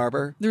in Ann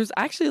Arbor? There's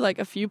actually like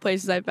a few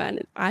places I've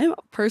been. I'm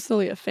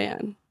personally a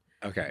fan.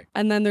 Okay.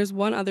 And then there's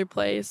one other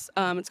place.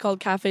 It's called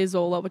Cafe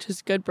Zola, which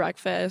is good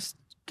breakfast.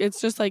 It's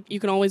just like you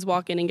can always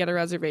walk in and get a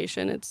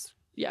reservation.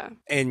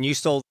 And you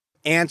still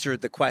answered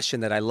the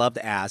question that I love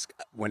to ask.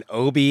 When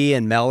Obi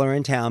and Mel are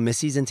in town,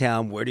 Missy's in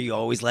town, where do you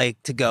always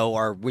like to go?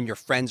 Or when your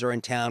friends are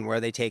in town, where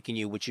are they taking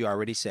you, which you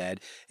already said?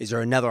 Is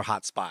there another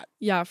hot spot?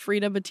 Yeah,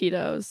 Frida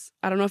Batidos.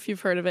 I don't know if you've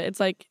heard of it. It's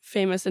like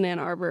famous in Ann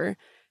Arbor.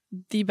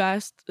 The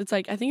best. It's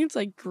like, I think it's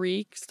like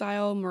Greek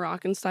style,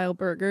 Moroccan style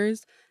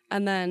burgers.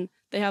 And then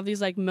they have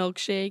these like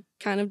milkshake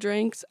kind of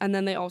drinks. And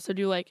then they also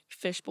do like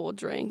fishbowl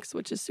drinks,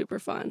 which is super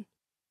fun.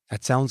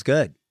 That sounds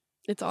good.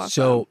 It's awesome.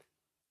 So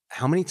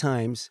how many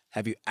times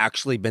have you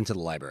actually been to the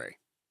library?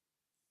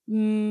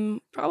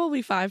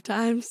 Probably 5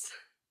 times.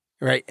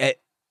 Right.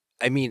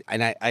 I mean,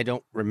 and I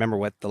don't remember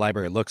what the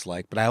library looks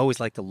like, but I always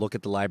like to look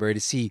at the library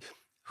to see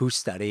who's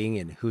studying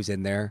and who's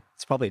in there.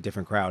 It's probably a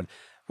different crowd,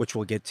 which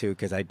we'll get to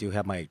because I do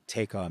have my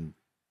take on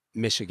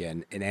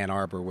Michigan in Ann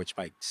Arbor, which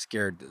might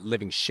scared the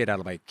living shit out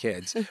of my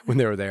kids when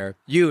they were there.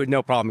 You,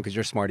 no problem because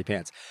you're smarty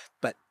pants.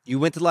 But you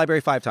went to the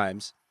library 5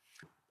 times.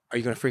 Are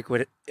you going to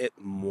frequent it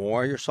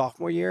more your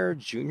sophomore year,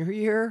 junior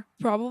year?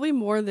 Probably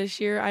more this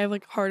year. I have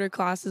like harder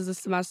classes this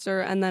semester.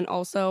 And then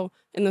also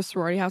in the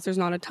sorority house, there's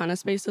not a ton of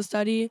space to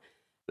study.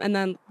 And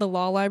then the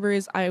law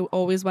libraries, I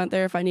always went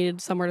there if I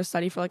needed somewhere to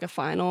study for like a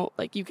final.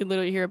 Like you could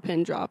literally hear a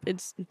pin drop.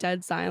 It's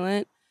dead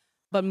silent.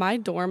 But my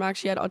dorm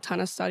actually had a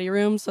ton of study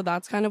rooms. So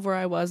that's kind of where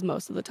I was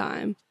most of the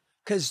time.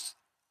 Because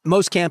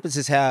most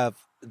campuses have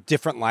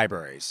different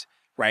libraries,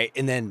 right?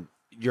 And then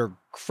your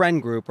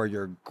friend group or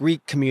your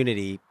Greek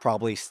community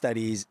probably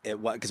studies at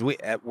what, because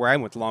where I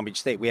went to Long Beach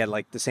State, we had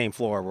like the same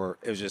floor where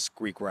it was just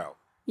Greek row,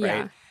 right?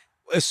 Yeah.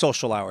 A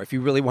social hour. If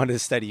you really wanted to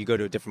study, you go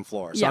to a different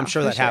floor. So Yeah, I'm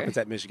sure for that sure. happens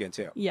at Michigan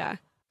too. Yeah.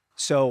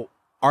 So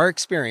our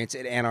experience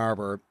at Ann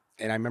Arbor,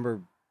 and I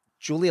remember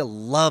Julia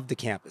loved the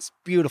campus.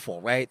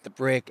 Beautiful, right? The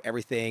brick,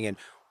 everything. And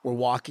we're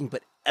walking,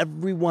 but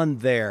everyone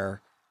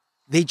there,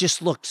 they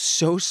just looked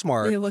so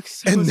smart. They look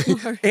so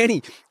smart.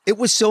 Annie, it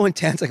was so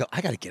intense. I go,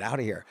 I got to get out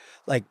of here.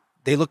 Like,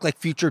 they look like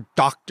future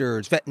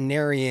doctors,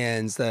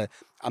 veterinarians.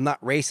 I'm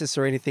not racist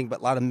or anything, but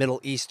a lot of Middle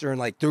Eastern.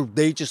 Like,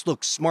 they just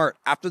look smart.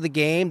 After the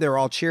game, they were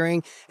all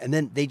cheering, and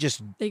then they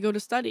go to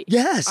study.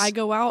 Yes. I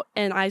go out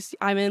and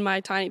I'm in my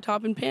tiny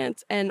top and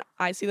pants, and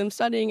I see them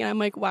studying, and I'm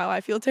like, wow,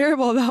 I feel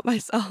terrible about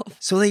myself.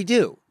 So they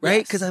do, right?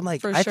 Yes, Because I'm like,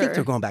 for I think sure.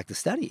 they're going back to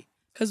study.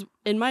 Because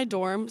in my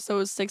dorm, so it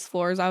was 6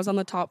 floors. I was on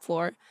the top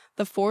floor.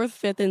 The 4th,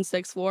 5th, and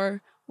 6th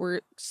floor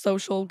were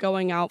social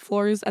going out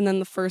floors, and then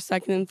the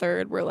 1st, 2nd, and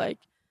 3rd were like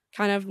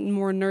kind of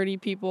more nerdy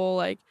people,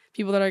 like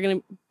people that are going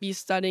to be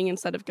studying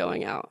instead of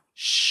going out.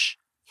 Shh.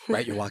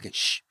 Right? You're walking.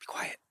 Shh. Be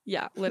quiet.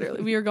 Yeah,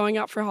 literally. We were going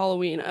out for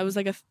Halloween. It was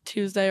like a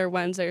Tuesday or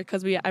Wednesday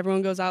because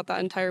everyone goes out that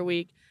entire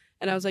week.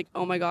 And I was like,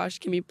 oh my gosh,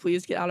 can we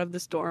please get out of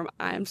this dorm?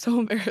 I am so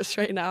embarrassed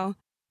right now.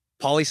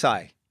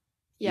 Poli-sci.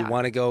 Yeah. You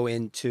want to go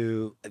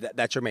into,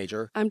 that's your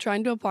major. I'm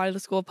trying to apply to the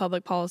School of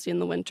Public Policy in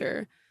the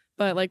winter.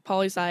 But like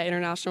poli-sci,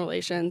 international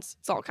relations,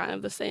 it's all kind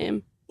of the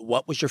same.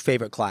 What was your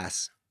favorite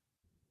class?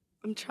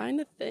 I'm trying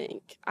to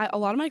think. A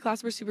lot of my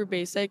classes were super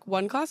basic.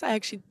 One class I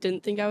actually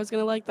didn't think I was going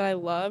to like that I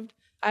loved.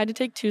 I had to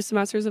take 2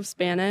 semesters of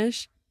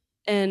Spanish.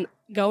 And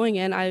going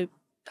in,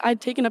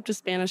 I'd taken up to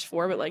Spanish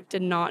 4, but like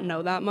did not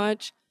know that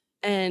much.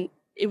 And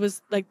it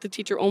was like the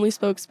teacher only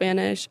spoke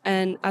Spanish.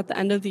 And at the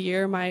end of the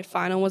year, my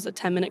final was a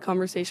 10-minute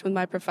conversation with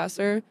my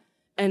professor.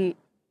 And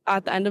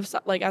at the end of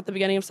at the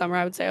beginning of summer,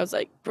 I would say I was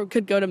like,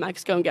 could go to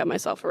Mexico and get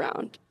myself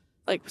around.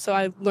 Like, so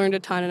I learned a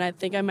ton, and I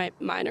think I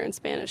might minor in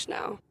Spanish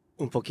now.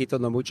 Un poquito,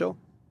 no mucho.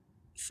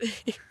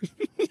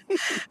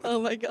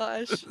 Oh my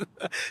gosh.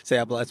 Se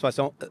habla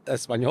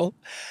español.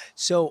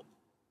 So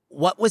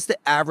what was the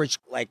average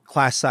like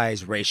class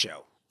size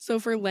ratio? So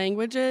for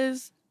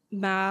languages,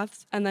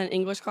 maths, and then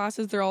English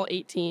classes, they're all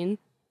 18.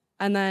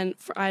 And then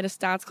I had a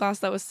stats class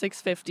that was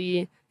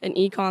 650, and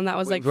econ that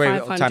was like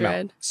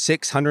 500.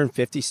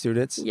 650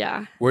 students?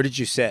 Yeah. Where did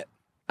you sit?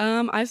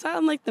 I sat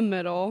in like the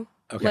middle.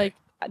 Okay. Like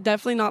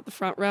definitely not the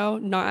front row,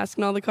 not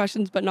asking all the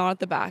questions, but not at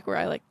the back where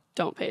I like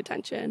don't pay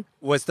attention.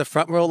 Was the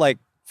front row like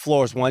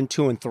floors 1,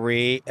 2, and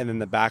 3, and then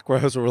the back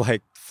rows were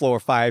like floor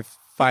 5,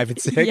 5, and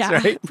 6, yeah,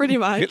 right? Pretty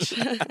much.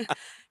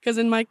 Because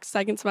in my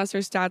second semester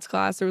stats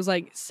class, there was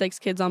like 6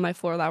 kids on my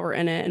floor that were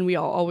in it, and we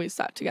all always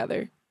sat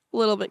together a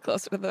little bit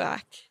closer to the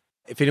back.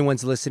 If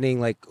anyone's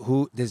listening, like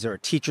is there a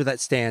teacher that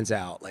stands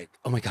out? Like,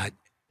 oh my God,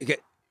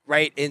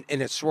 right?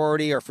 In a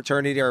sorority or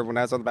fraternity, or when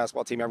I was on the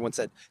basketball team, everyone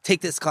said,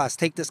 take this class,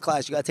 you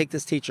got to take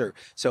this teacher.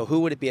 So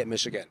who would it be at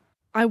Michigan?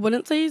 I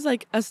wouldn't say he's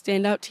like a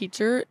standout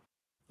teacher,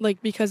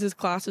 like because his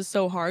class is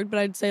so hard, but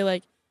I'd say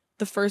like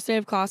the first day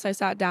of class I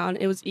sat down,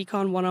 it was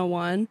Econ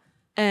 101,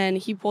 and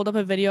he pulled up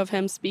a video of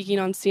him speaking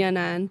on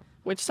CNN,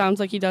 which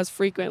sounds like he does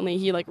frequently.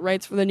 He like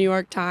writes for the New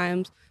York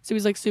Times. So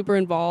he's like super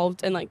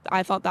involved, and like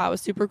I thought that was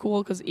super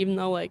cool because even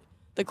though like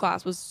the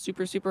class was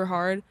super, super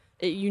hard,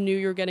 you knew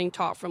you're getting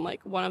taught from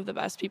like one of the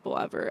best people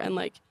ever. And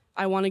like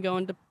I want to go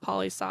into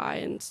poli-sci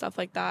and stuff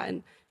like that,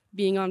 and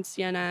being on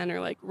CNN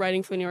or like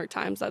writing for the New York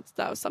Times,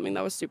 that was something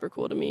that was super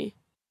cool to me.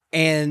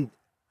 And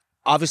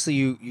obviously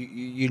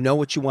you know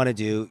what you want to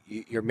do,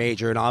 your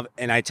major,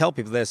 and I tell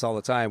people this all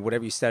the time,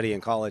 whatever you study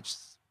in college,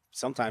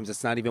 sometimes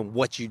it's not even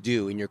what you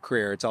do in your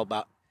career. It's all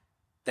about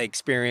the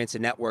experience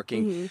and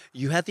networking. Mm-hmm.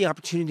 You had the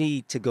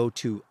opportunity to go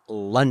to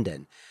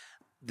London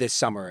this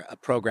summer, a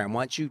program.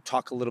 Why don't you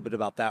talk a little bit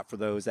about that for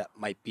those that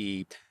might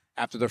be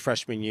after their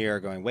freshman year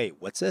going, wait,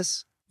 what's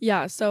this?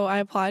 Yeah, so I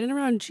applied in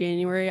around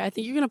January. I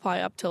think you can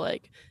apply up to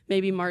like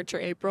maybe March or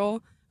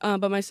April.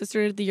 But my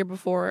sister did the year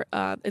before.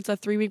 It's a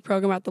 3-week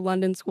program at the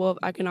London School of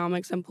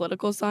Economics and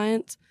Political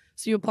Science.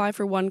 So you apply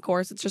for one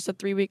course. It's just a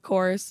 3-week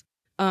course.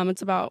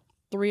 It's about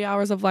 3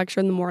 hours of lecture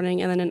in the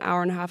morning and then an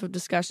hour and a half of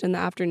discussion in the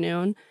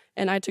afternoon.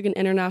 And I took an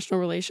international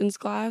relations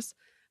class.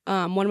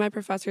 One of my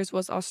professors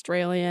was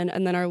Australian,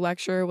 and then our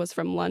lecturer was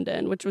from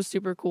London, which was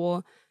super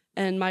cool.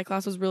 And my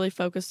class was really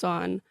focused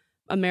on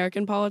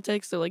American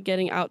politics, so like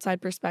getting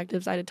outside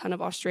perspectives. I had a ton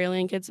of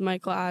Australian kids in my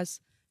class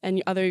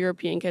and other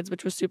European kids,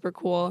 which was super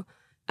cool.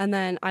 And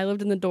then I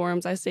lived in the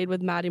dorms. I stayed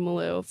with Maddie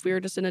Malou. We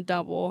were just in a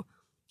double.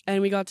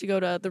 And we got to go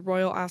to the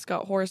Royal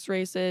Ascot horse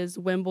races,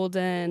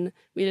 Wimbledon.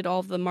 We did all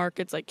of the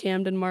markets like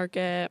Camden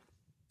Market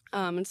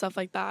and stuff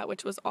like that,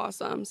 which was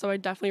awesome. So I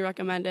definitely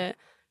recommend it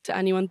to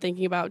anyone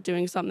thinking about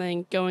doing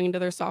something going into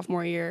their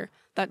sophomore year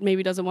that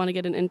maybe doesn't want to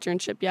get an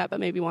internship yet, but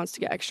maybe wants to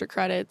get extra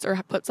credits or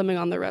put something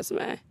on their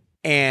resume.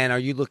 And are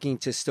you looking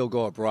to still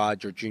go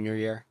abroad your junior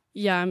year?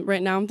 Yeah,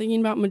 right now I'm thinking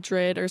about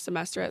Madrid or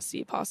semester at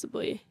sea,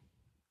 possibly.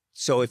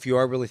 So if you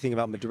are really thinking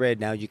about Madrid,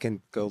 now you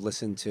can go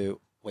listen to,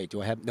 I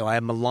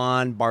have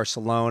Milan,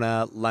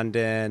 Barcelona,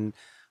 London.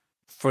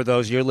 For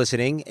those you're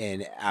listening,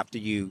 and after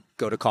you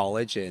go to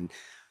college and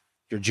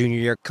your junior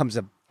year comes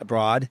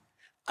abroad,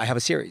 I have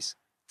a series,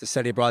 the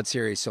Study Abroad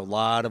series. So a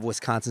lot of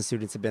Wisconsin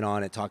students have been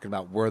on it talking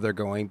about where they're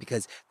going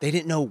because they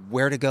didn't know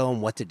where to go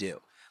and what to do.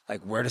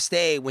 Like where to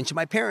stay, when should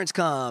my parents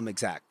come,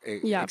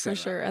 Yeah, for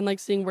sure. And like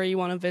seeing where you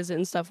want to visit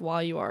and stuff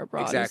while you are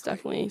abroad is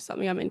definitely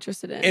something I'm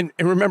interested in.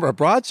 And remember,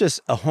 abroad's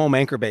just a home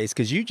anchor base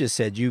because you just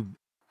said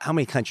how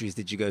many countries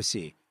did you go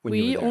see when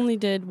you were there? We only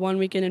did 1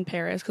 weekend in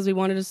Paris because we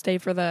wanted to stay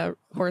for the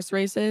horse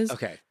races.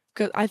 Okay.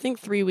 Because I think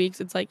 3 weeks,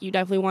 it's like you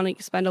definitely want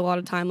to spend a lot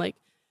of time like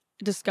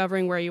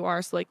discovering where you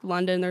are. So like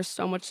London, there's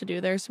so much to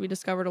do there. So we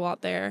discovered a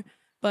lot there.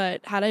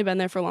 But had I been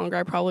there for longer,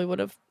 I probably would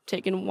have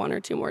taken 1 or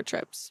 2 more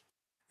trips.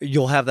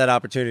 You'll have that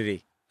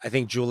opportunity. I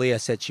think Julia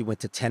said she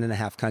went to 10 and a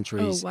half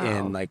countries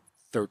in like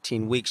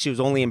 13 weeks. She was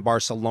only in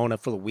Barcelona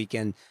for the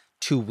weekend,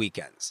 2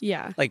 weekends.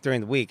 Yeah. Like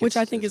during the week. Which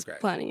I think is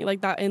plenty.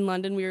 Like that in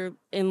London, we were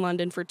in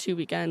London for 2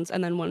 weekends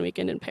and then 1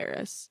 weekend in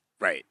Paris.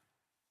 Right.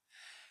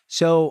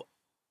 So,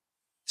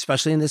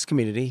 especially in this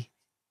community,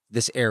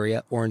 this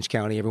area, Orange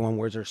County, everyone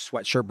wears their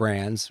sweatshirt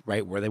brands,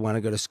 right, where they want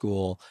to go to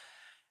school.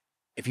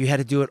 If you had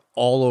to do it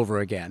all over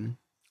again,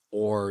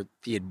 or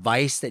the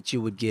advice that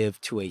you would give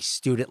to a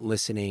student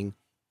listening,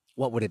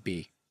 what would it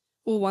be?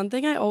 Well, one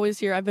thing I always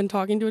hear, I've been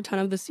talking to a ton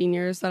of the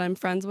seniors that I'm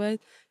friends with,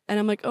 and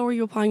I'm like, oh, are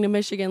you applying to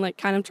Michigan? Like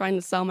kind of trying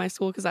to sell my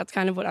school because that's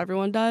kind of what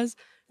everyone does.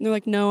 And they're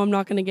like, no, I'm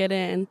not going to get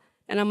in.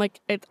 And I'm like,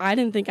 I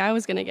didn't think I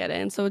was going to get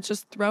in. So it's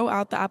just throw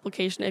out the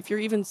application. If you're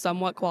even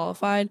somewhat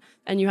qualified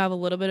and you have a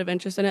little bit of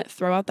interest in it,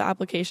 throw out the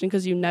application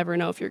because you never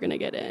know if you're going to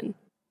get in.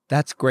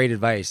 That's great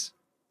advice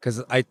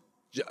because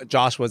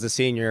Josh was a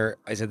senior.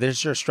 I said,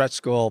 there's your stretch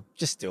school.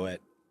 Just do it.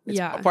 It's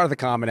a part of the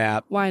Common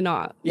App. Why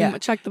not? Yeah.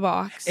 Check the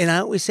box. And I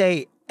always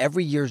say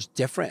every year's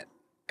different.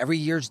 Every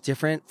year's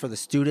different for the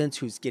students,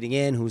 who's getting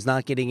in, who's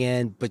not getting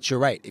in. But you're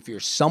right. If you're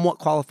somewhat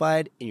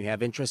qualified and you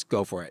have interest,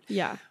 go for it.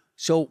 Yeah.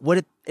 So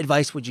what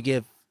advice would you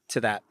give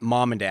to that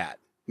mom and dad?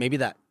 Maybe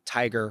that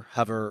Tiger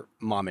Hover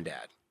mom and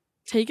dad?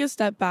 Take a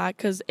step back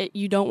because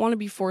you don't want to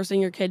be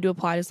forcing your kid to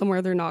apply to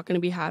somewhere they're not going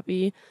to be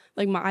happy.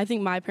 Like I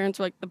think my parents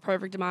were like the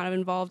perfect amount of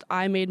involved.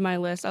 I made my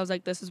list. I was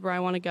like, this is where I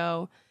want to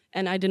go.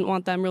 And I didn't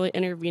want them really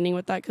intervening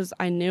with that because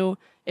I knew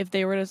if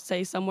they were to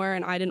say somewhere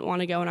and I didn't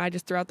want to go and I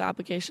just threw out the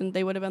application,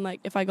 they would have been like,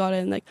 if I got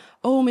in, like,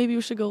 oh, maybe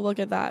we should go look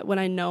at that, when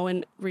I know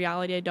in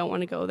reality I don't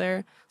want to go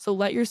there. So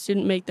let your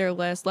student make their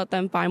list, let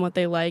them find what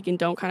they like, and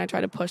don't kind of try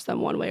to push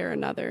them one way or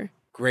another.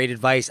 Great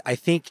advice. I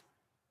think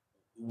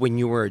when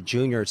you were a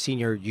junior or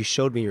senior, you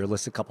showed me your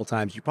list a couple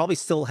times. You probably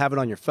still have it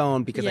on your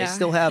phone because I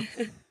still have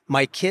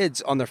my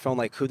kids on their phone,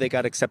 like who they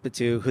got accepted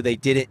to, who they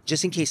didn't,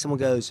 just in case someone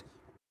goes.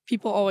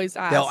 People always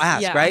ask. They'll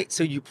ask, right?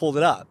 So you pulled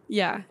it up.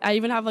 Yeah. I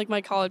even have like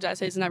my college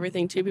essays and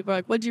everything too. People are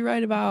like, what'd you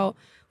write about?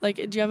 Like,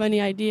 do you have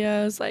any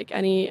ideas? Like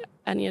any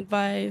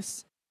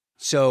advice?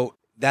 So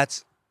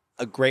that's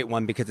a great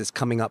one because it's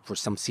coming up for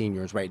some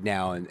seniors right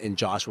now. And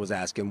Josh was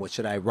asking, what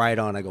should I write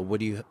on? I go,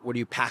 what are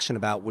you passionate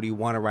about? What do you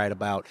want to write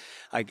about?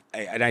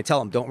 And I tell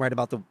them, don't write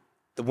about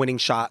the winning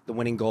shot, the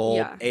winning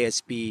goal,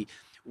 ASB.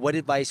 What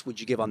advice would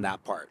you give on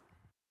that part?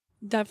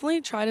 Definitely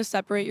try to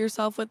separate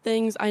yourself with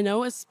things. I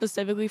know it's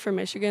specifically for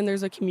Michigan,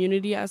 there's a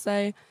community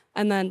essay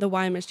and then the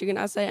Why Michigan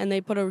essay, and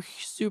they put a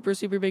super,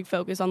 super big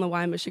focus on the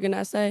Why Michigan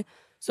essay.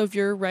 So if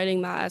you're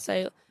writing that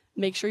essay,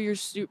 make sure you're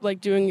like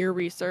doing your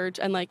research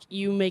and like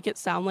you make it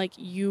sound like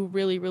you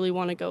really, really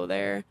want to go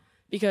there,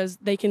 because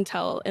they can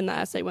tell in the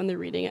essay when they're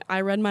reading it.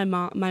 I read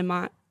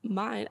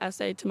my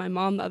essay to my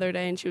mom the other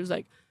day and she was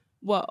like,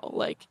 whoa,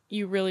 like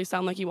you really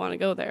sound like you want to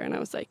go there. And I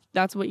was like,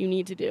 that's what you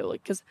need to do.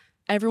 Like, because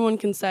everyone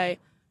can say,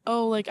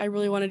 oh, like, I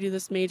really want to do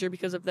this major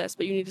because of this.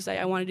 But you need to say,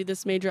 I want to do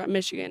this major at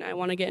Michigan. I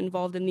want to get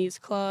involved in these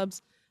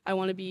clubs. I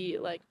want to be,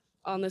 like,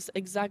 on this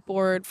exec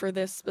board for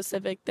this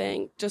specific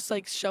thing. Just,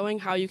 like, showing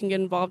how you can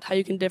get involved, how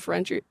you can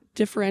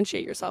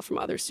differentiate yourself from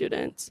other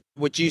students.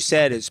 What you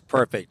said is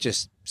perfect.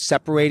 Just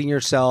separating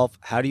yourself.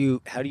 How do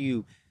you,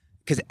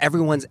 because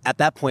everyone's, at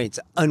that point, it's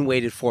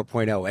unweighted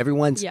 4.0.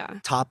 Everyone's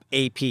top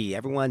AP.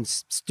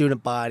 Everyone's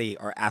student body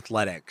or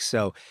athletic.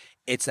 So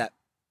it's that.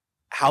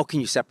 How can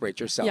you separate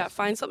yourself? Yeah,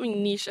 find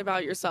something niche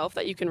about yourself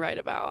that you can write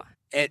about.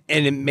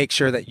 And make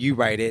sure that you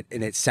write it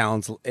and it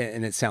sounds like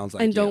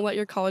and don't let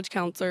your college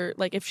counselor,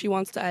 like if she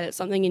wants to edit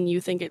something and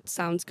you think it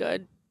sounds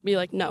good, be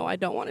like, no, I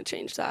don't want to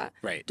change that.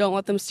 Right. Don't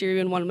let them steer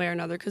you in one way or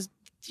another because,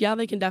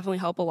 they can definitely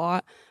help a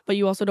lot, but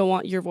you also don't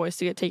want your voice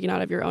to get taken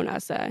out of your own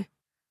essay.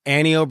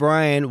 Annie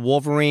O'Brien,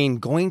 Wolverine,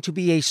 going to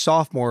be a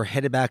sophomore,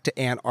 headed back to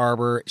Ann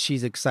Arbor.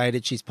 She's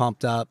excited. She's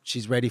pumped up.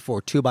 She's ready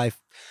for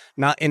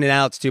not in and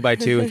outs,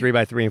 2x2 and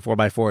 3x3 and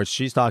 4x4.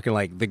 She's talking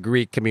like the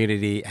Greek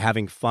community,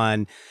 having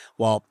fun.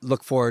 Well,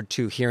 look forward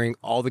to hearing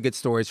all the good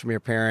stories from your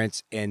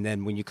parents. And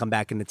then when you come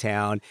back into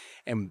town,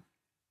 and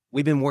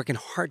we've been working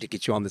hard to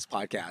get you on this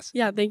podcast.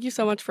 Yeah, thank you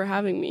so much for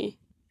having me.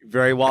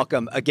 Very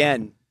welcome.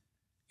 Again,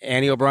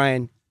 Annie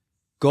O'Brien,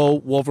 go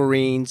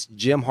Wolverines,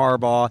 Jim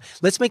Harbaugh.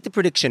 Let's make the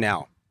prediction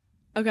now.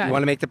 Okay. You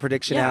want to make the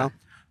prediction now?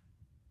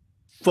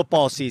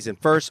 Football season.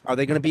 First, are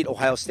they going to beat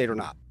Ohio State or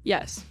not?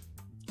 Yes.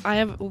 I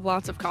have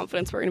lots of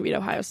confidence we're going to beat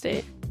Ohio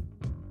State.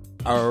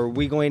 Are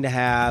we going to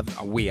have,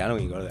 I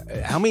don't even go to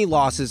that. How many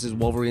losses is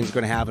Wolverines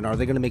going to have, and are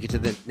they going to make it to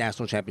the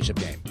national championship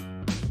game?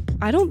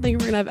 I don't think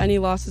we're going to have any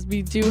losses.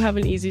 We do have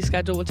an easy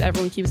schedule, which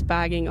everyone keeps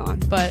bagging on,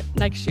 but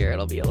next year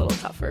it'll be a little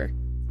tougher.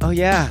 Oh,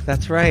 yeah,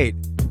 that's right.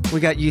 We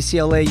got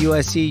UCLA,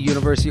 USC,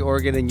 University of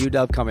Oregon, and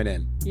UW coming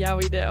in. Yeah,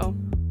 we do.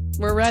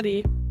 We're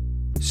ready.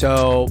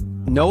 So,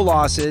 no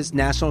losses,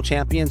 national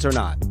champions or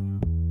not?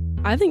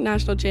 I think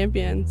national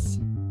champions.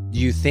 Do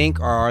you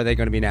think, or are they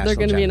going to be national champions?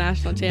 They're going to be a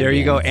national champion. There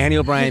you go. Annie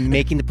O'Brien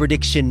making the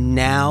prediction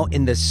now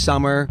in the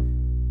summer.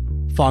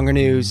 Fonger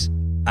News,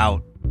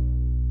 out.